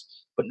these things,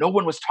 but no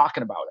one was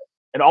talking about it.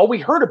 And all we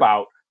heard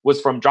about was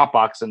from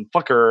Dropbox and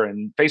Flickr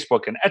and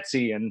Facebook and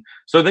Etsy. And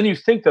so then you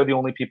think they're the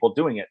only people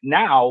doing it.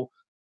 Now,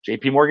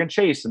 JP Morgan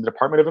Chase and the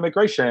Department of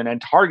Immigration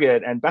and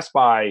Target and Best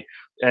Buy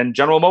and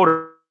General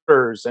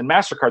Motors and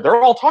MasterCard, they're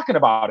all talking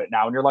about it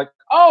now. And you're like,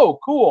 oh,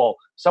 cool.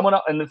 Someone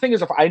else. And the thing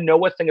is, if I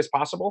know a thing is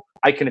possible,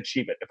 I can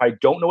achieve it. If I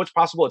don't know what's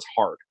possible, it's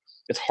hard.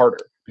 It's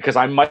harder, because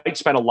I might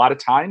spend a lot of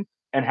time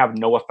and have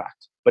no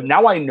effect. But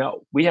now I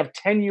know we have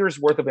 10 years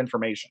worth of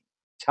information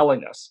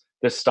telling us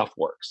this stuff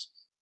works.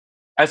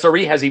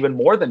 SRE has even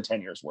more than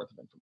 10 years worth of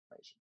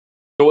information.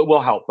 So it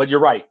will help. But you're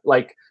right.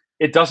 Like,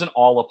 it doesn't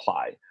all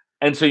apply.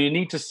 And so you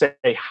need to say,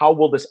 how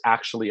will this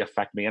actually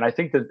affect me? And I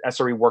think the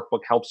SRE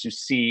workbook helps you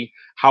see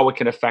how it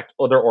can affect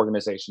other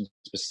organizations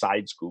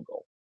besides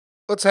Google.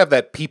 Let's have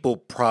that people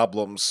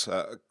problems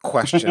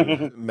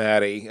question,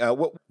 Maddie.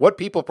 What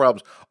people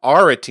problems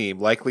are a team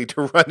likely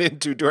to run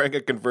into during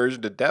a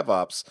conversion to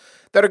DevOps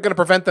that are going to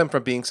prevent them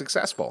from being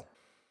successful?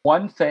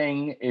 One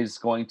thing is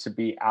going to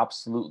be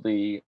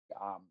absolutely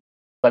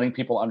letting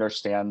people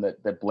understand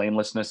that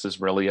blamelessness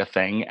is really a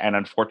thing. And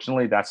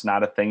unfortunately, that's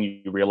not a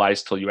thing you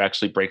realize till you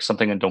actually break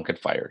something and don't get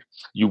fired.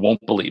 You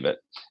won't believe it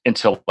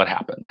until it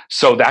happened.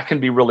 So that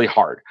can be really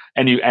hard.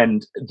 And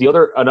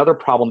another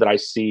problem that I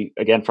see,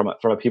 again, from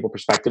a people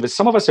perspective, is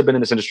some of us have been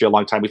in this industry a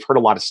long time. We've heard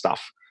a lot of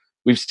stuff.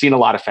 We've seen a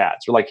lot of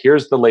fads. We're like,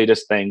 here's the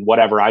latest thing,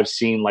 whatever. I've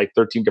seen like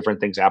 13 different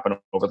things happen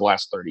over the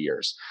last 30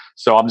 years.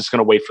 So I'm just going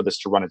to wait for this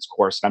to run its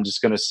course. And I'm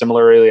just going to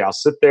similarly, I'll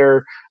sit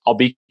there, I'll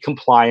be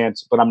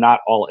compliant, but I'm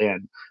not all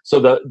in. So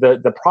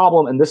the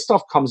problem, and this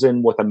stuff comes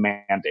in with a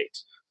mandate,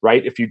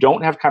 right? If you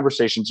don't have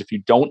conversations, if you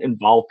don't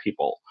involve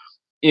people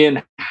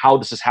in how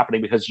this is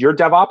happening, because your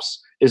DevOps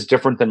is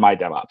different than my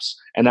DevOps.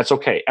 And that's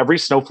okay. Every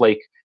snowflake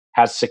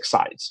has 6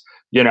 sides.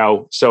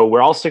 So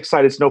we're all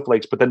 6-sided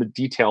snowflakes, but then the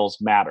details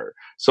matter.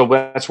 So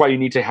that's why you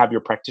need to have your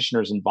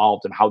practitioners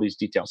involved in how these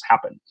details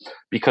happen,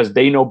 because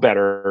they know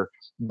better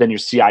than your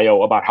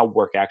CIO about how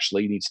work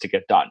actually needs to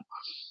get done.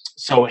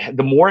 So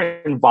the more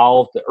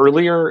involved, the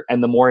earlier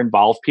and the more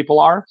involved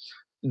people are,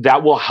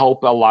 that will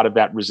help a lot of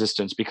that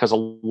resistance, because a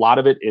lot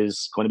of it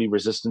is going to be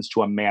resistance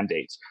to a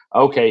mandate.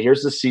 Okay,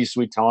 here's the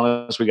C-suite telling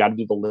us we got to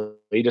do the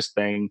latest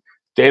thing.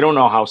 They don't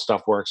know how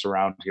stuff works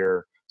around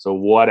here. So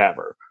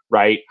whatever,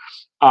 right?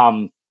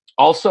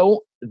 Also,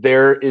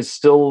 there is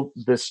still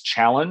this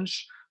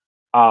challenge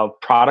of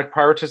product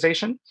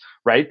prioritization,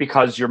 right?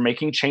 Because you're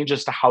making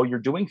changes to how you're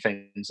doing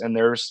things. And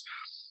there's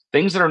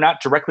things that are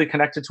not directly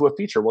connected to a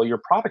feature. Well, your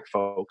product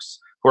folks,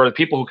 who are the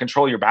people who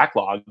control your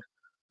backlog,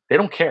 they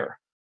don't care,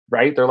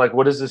 right? They're like,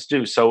 what does this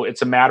do? So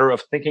it's a matter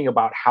of thinking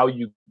about how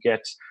you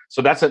get.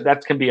 So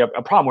that can be a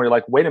problem where you're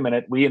like, wait a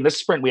minute, in this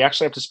sprint, we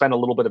actually have to spend a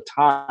little bit of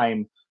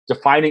time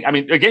defining. I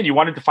mean, again, you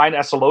want to define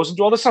SLOs and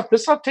do all this stuff.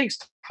 This stuff takes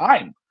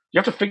time. You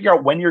have to figure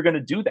out when you're going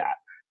to do that.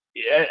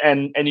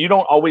 And you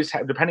don't always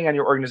have, depending on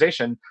your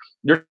organization,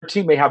 your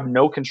team may have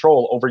no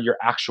control over your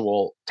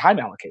actual time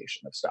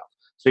allocation of stuff.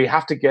 So you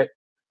have to get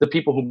the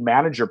people who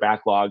manage your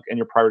backlog and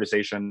your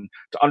prioritization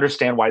to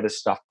understand why this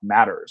stuff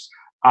matters.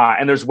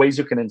 And there's ways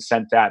you can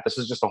incent that. This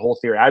is just a whole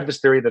theory. I have this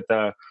theory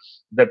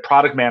that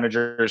product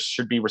managers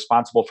should be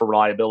responsible for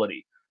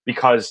reliability,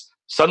 because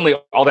suddenly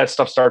all that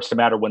stuff starts to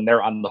matter when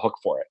they're on the hook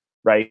for it,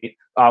 right?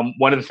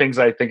 One of the things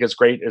I think is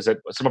great is that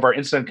some of our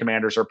incident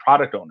commanders are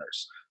product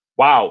owners.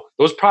 Wow,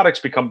 those products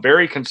become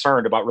very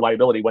concerned about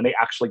reliability when they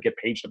actually get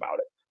paged about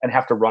it and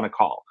have to run a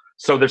call.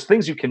 So there's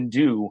things you can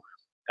do.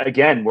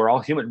 Again, we're all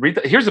human.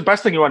 Here's the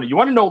best thing you want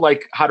to know,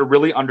 like how to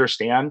really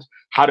understand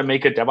how to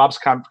make a DevOps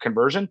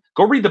conversion.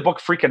 Go read the book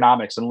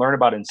Freakonomics and learn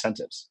about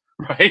incentives,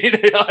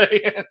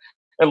 right?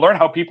 And learn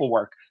how people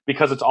work,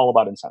 because it's all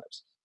about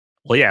incentives.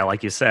 Well, yeah,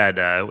 like you said,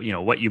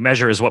 what you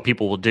measure is what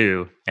people will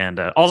do, and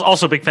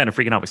also a big fan of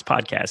Freakonomics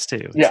podcast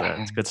too.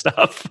 It's good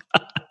stuff.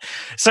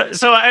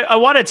 So I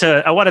wanted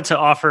to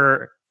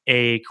offer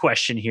a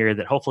question here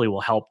that hopefully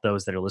will help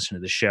those that are listening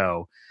to the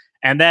show,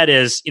 and that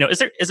is,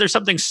 is there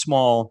something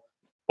small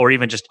or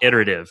even just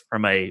iterative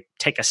from a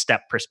take a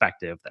step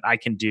perspective that I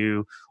can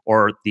do,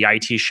 or the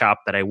IT shop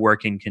that I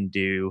work in can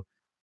do,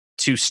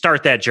 to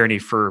start that journey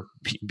for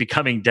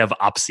becoming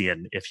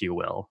DevOpsian, if you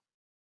will?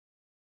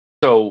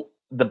 So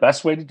the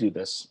best way to do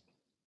this,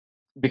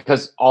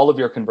 because all of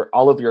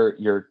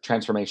your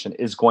transformation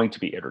is going to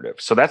be iterative.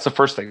 So that's the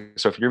first thing.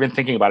 So if you're even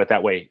thinking about it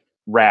that way,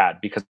 rad,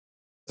 because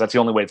that's the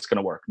only way it's going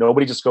to work.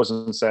 Nobody just goes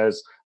and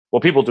says, well,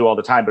 people do all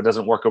the time, but it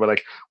doesn't work over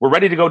like, we're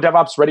ready to go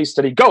DevOps, ready,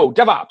 steady, go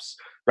DevOps,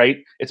 right?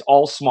 It's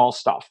all small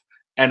stuff.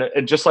 And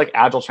just like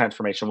agile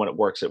transformation, when it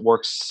works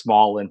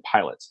small in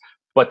pilots.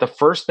 But the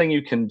first thing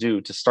you can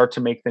do to start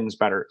to make things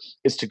better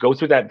is to go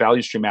through that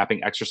value stream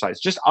mapping exercise.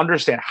 Just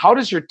understand, how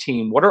does your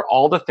team, what are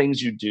all the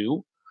things you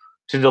do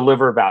to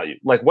deliver value?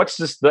 Like, what's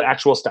the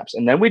actual steps?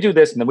 And then we do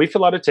this, and then we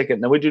fill out a ticket,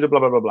 and then we do the blah,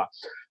 blah, blah, blah.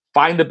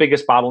 Find the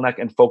biggest bottleneck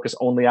and focus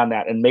only on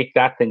that and make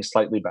that thing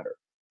slightly better.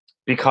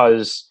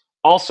 Because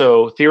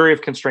also, theory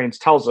of constraints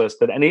tells us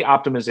that any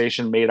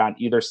optimization made on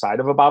either side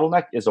of a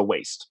bottleneck is a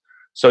waste.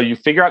 So you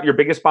figure out your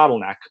biggest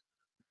bottleneck,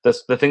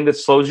 the thing that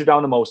slows you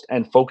down the most,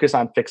 and focus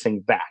on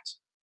fixing that.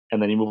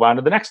 And then you move on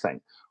to the next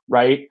thing,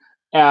 right?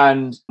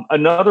 And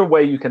another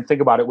way you can think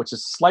about it, which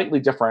is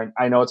slightly different,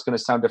 I know it's going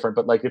to sound different,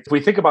 but like if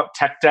we think about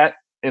tech debt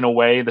in a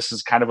way, this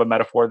is kind of a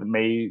metaphor that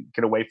may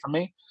get away from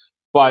me,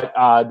 but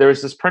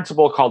there's this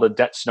principle called a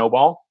debt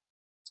snowball.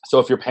 So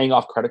if you're paying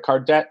off credit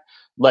card debt,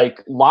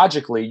 like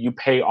logically you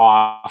pay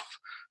off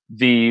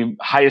the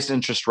highest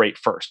interest rate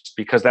first,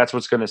 because that's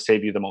what's going to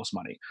save you the most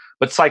money.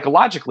 But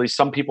psychologically,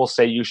 some people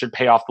say you should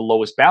pay off the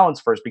lowest balance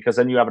first, because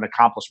then you have an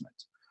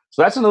accomplishment.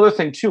 So that's another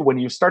thing too, when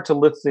you start to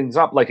lift things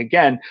up, like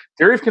again,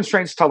 theory of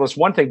constraints tell us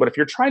one thing, but if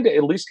you're trying to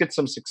at least get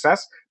some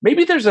success,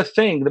 maybe there's a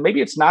thing that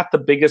maybe it's not the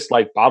biggest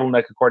like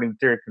bottleneck according to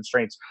theory of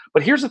constraints,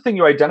 but here's the thing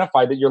you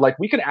identify that you're like,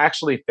 we could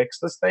actually fix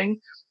this thing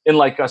in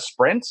like a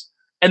sprint.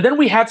 And then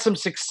we had some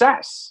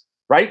success,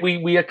 right?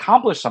 We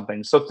accomplished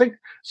something. So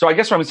I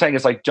guess what I'm saying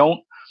is like,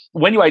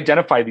 when you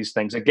identify these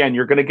things, again,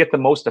 you're going to get the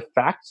most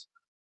effect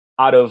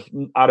out of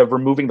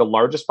removing the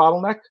largest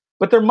bottleneck.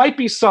 But there might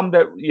be some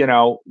that,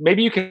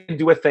 maybe you can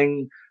do a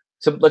thing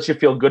to let you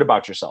feel good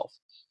about yourself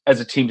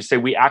as a team, to say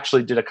we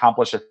actually did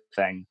accomplish a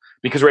thing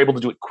because we're able to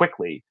do it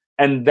quickly.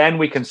 And then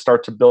we can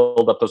start to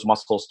build up those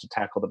muscles to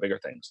tackle the bigger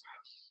things.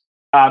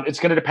 It's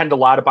going to depend a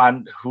lot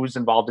upon who's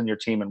involved in your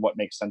team and what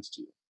makes sense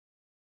to you.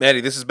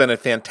 Maddie, this has been a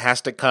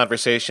fantastic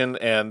conversation,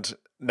 and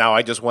now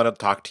I just want to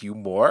talk to you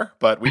more,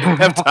 but we don't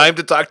have time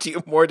to talk to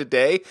you more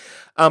today.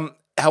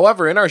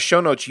 However, in our show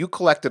notes, you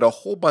collected a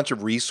whole bunch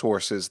of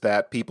resources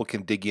that people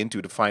can dig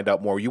into to find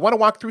out more. You want to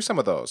walk through some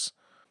of those?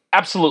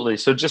 Absolutely.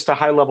 So just a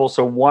high level.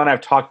 So one,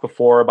 I've talked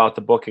before about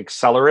the book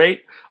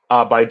Accelerate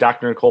by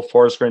Dr. Nicole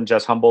Forsgren,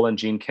 Jess Humble, and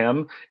Gene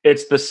Kim.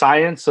 It's the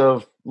science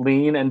of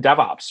lean and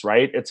DevOps,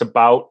 right? It's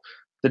about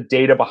the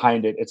data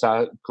behind it. It's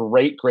a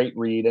great, great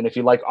read. And if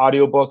you like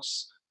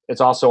audiobooks,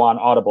 it's also on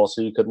Audible,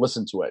 so you could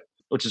listen to it,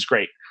 which is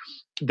great.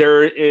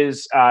 There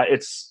is,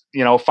 it's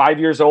 5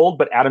 years old,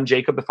 but Adam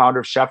Jacob, the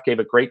founder of Chef, gave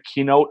a great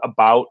keynote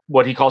about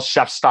what he calls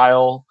chef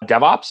style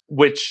DevOps,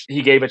 which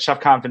he gave at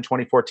ChefConf in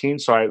 2014.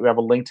 So we have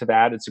a link to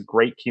that. It's a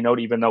great keynote,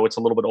 even though it's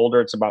a little bit older.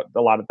 It's about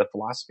a lot of the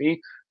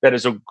philosophy. That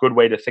is a good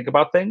way to think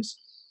about things.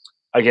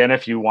 Again,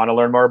 if you want to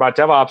learn more about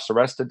DevOps,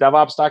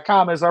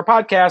 arresteddevops.com is our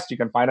podcast. You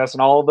can find us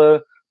in all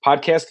the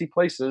podcasty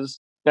places.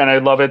 And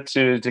I'd love it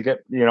to get,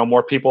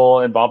 more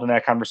people involved in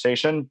that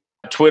conversation.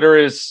 Twitter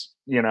is,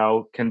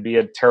 can be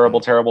a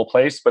terrible, terrible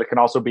place, but it can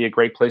also be a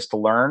great place to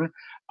learn.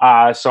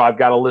 So I've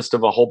got a list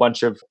of a whole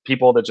bunch of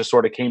people that just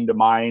sort of came to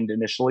mind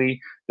initially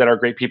that are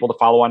great people to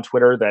follow on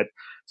Twitter. That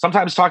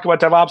sometimes talk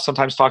about DevOps,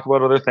 sometimes talk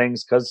about other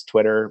things because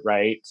Twitter,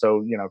 right?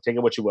 So, take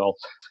it what you will,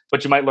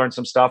 but you might learn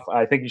some stuff.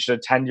 I think you should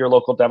attend your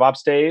local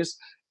DevOps days.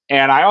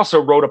 And I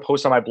also wrote a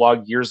post on my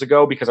blog years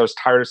ago because I was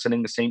tired of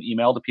sending the same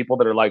email to people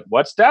that are like,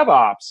 what's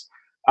DevOps?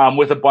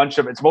 With a bunch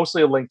of, it's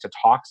mostly a link to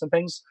talks and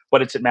things,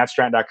 but it's at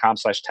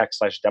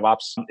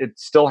mattstratton.com/tech/DevOps. It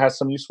still has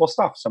some useful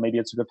stuff. So maybe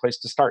it's a good place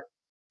to start.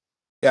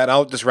 Yeah, and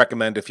I'll just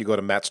recommend if you go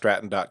to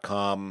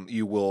mattstratton.com,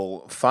 you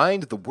will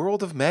find the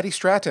world of Matty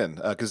Stratton.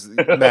 Because,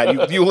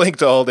 Matt, you link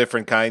to all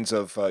different kinds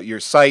of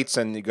your sites,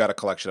 and you got a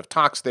collection of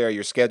talks there,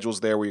 your schedules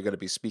there where you're going to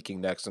be speaking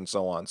next, and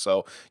so on.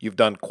 So you've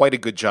done quite a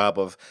good job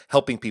of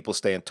helping people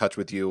stay in touch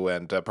with you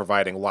and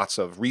providing lots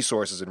of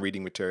resources and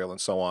reading material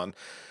and so on.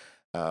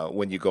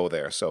 When you go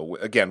there. So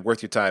again,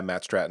 worth your time,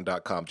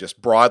 mattstratton.com. Just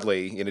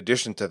broadly, in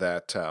addition to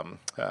that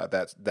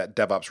that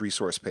DevOps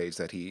resource page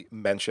that he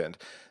mentioned.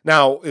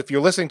 Now, if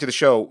you're listening to the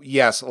show,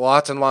 yes,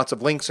 lots and lots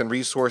of links and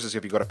resources.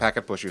 If you go to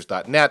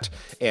packetpushers.net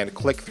and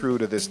click through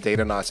to this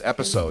Datanauts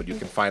episode, you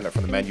can find it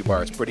from the menu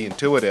bar. It's pretty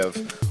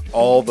intuitive.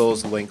 All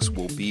those links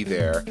will be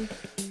there.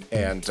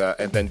 And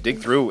then dig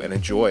through and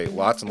enjoy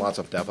lots and lots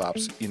of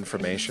DevOps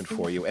information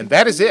for you. And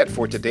that is it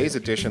for today's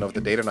edition of the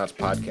Datanauts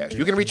podcast.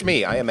 You can reach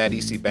me. I am at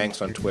EC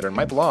Banks on Twitter, and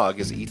my blog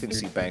is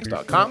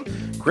ethancbanks.com.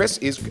 Chris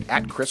is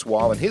at Chris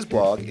Wall, and his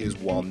blog is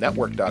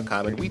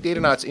wallnetwork.com. And we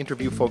Datanauts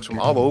interview folks from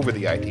all over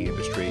the IT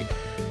industry.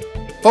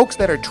 Folks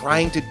that are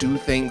trying to do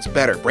things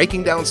better,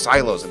 breaking down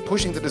silos and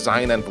pushing the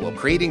design envelope,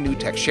 creating new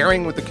tech,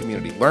 sharing with the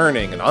community,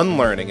 learning and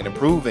unlearning and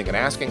improving and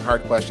asking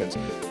hard questions.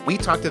 We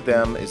talk to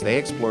them as they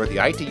explore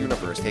the IT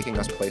universe, taking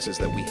us places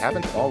that we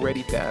haven't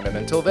already been. And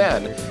until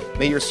then,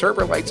 may your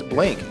server lights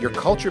blink, your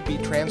culture be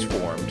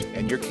transformed,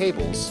 and your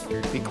cables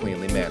be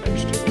cleanly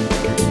managed.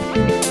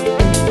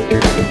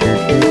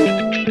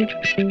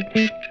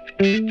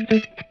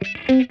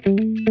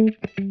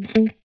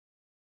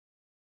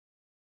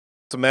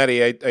 So,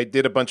 Maddie, I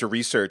did a bunch of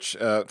research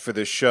for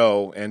this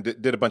show and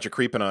did a bunch of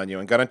creeping on you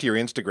and got onto your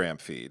Instagram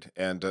feed.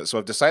 And so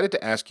I've decided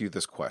to ask you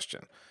this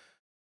question.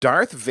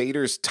 Darth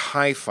Vader's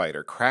TIE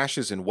fighter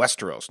crashes in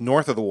Westeros,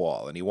 north of the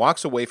Wall, and he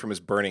walks away from his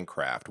burning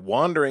craft,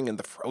 wandering in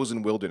the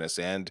frozen wilderness,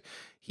 and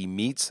he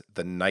meets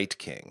the Night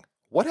King.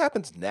 What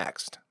happens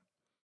next?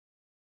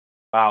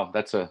 Wow,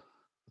 that's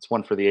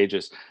one for the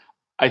ages.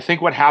 I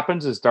think what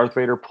happens is Darth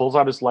Vader pulls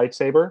out his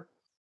lightsaber,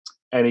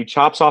 and he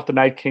chops off the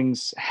Night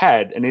King's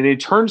head, and then he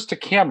turns to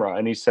camera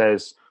and he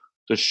says,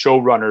 "The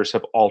showrunners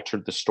have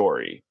altered the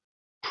story.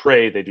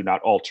 Pray they do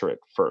not alter it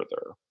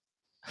further."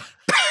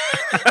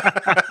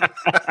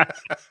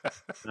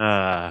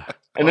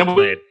 And then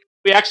we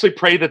actually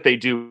pray that they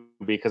do,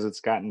 because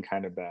it's gotten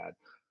kind of bad.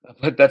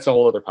 But that's a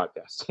whole other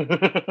podcast.